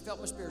 I just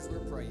felt my spirit as we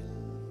were praying.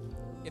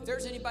 If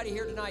there's anybody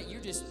here tonight,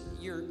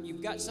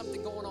 you've got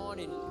something going on,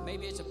 and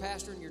maybe it's a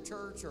pastor in your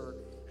church, or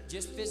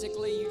just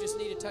physically you just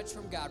need a touch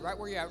from God right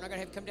where you're at. We're not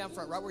going to have to come down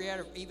front. Right where you're at,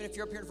 or even if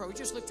you're up here in front, we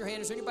just lift your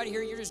hand. Is there anybody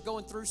here, you're just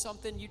going through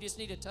something, you just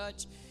need a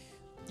touch?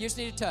 You just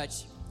need a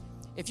touch.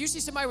 If you see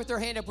somebody with their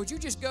hand up, would you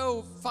just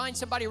go find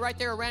somebody right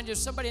there around you,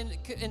 somebody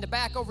in the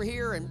back over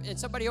here and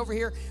somebody over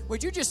here?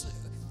 Would you just,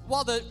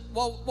 while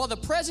the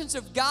presence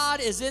of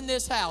God is in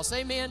this house,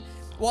 amen?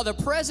 While the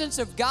presence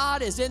of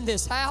God is in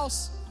this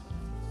house,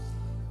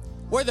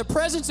 where the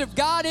presence of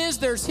God is,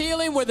 there's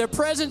healing. Where the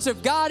presence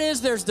of God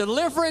is, there's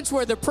deliverance.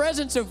 Where the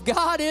presence of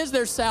God is,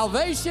 there's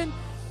salvation.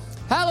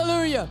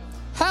 Hallelujah.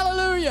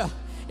 Hallelujah.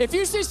 If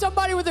you see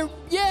somebody with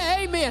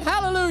yeah, amen.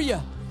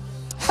 Hallelujah.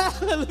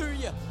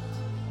 Hallelujah.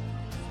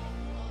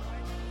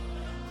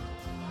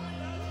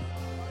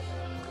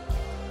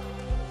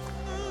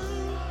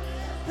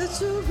 Let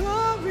your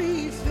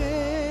glory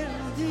fill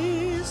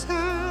this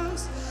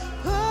house.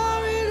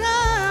 Pour it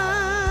out.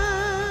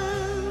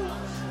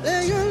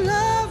 Let your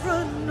love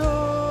run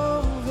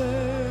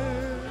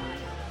over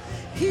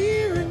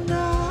here and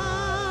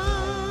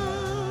now.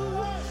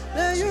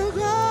 Let your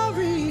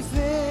glory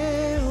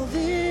fill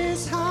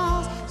this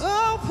house.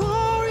 Oh,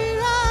 pour it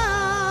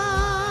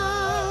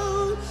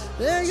out.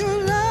 Let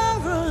your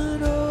love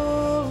run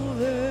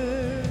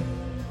over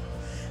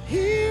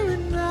here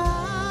and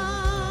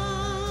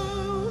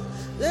now.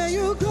 Let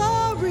your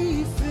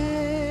glory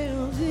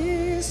fill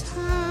this house.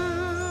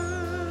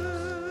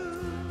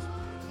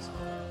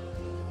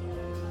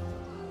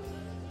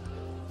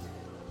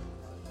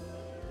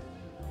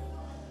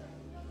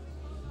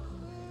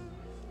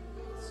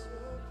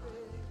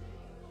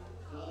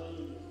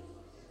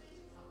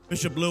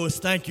 Bishop Lewis,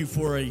 thank you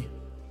for a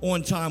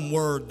on-time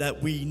word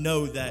that we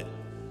know that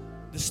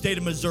the state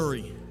of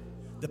Missouri,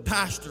 the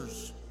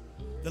pastors,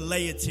 the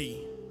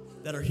laity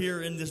that are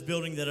here in this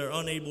building that are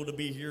unable to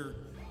be here,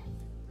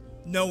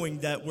 knowing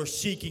that we're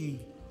seeking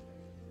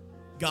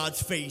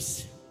God's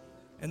face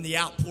and the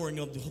outpouring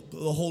of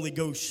the Holy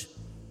Ghost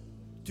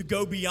to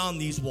go beyond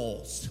these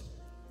walls.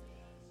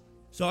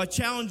 So I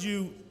challenge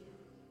you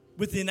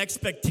with an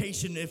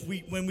expectation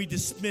when we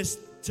dismiss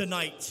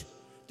tonight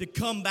to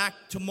come back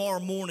tomorrow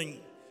morning.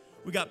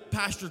 We got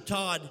Pastor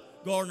Todd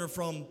Gardner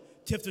from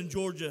Tifton,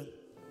 Georgia,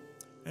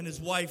 and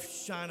his wife,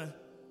 Shina.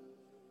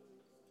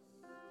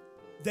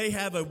 They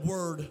have a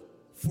word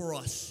for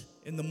us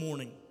in the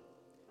morning.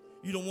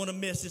 You don't want to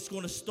miss. It's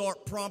going to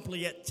start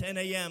promptly at 10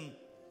 a.m.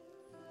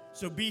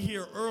 So be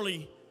here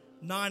early,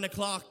 9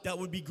 o'clock. That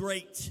would be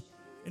great.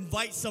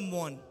 Invite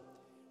someone.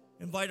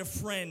 Invite a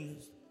friend.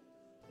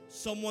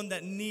 Someone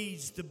that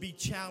needs to be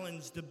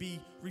challenged, to be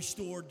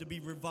restored, to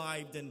be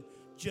revived, and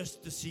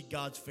just to see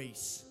God's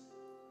face.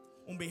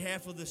 On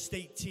behalf of the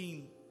state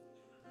team,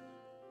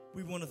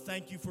 we want to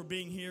thank you for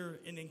being here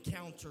in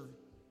Encounter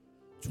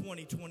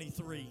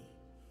 2023.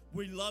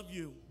 We love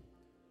you.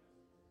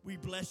 We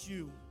bless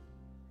you.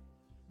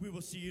 We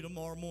will see you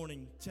tomorrow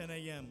morning, 10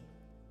 a.m.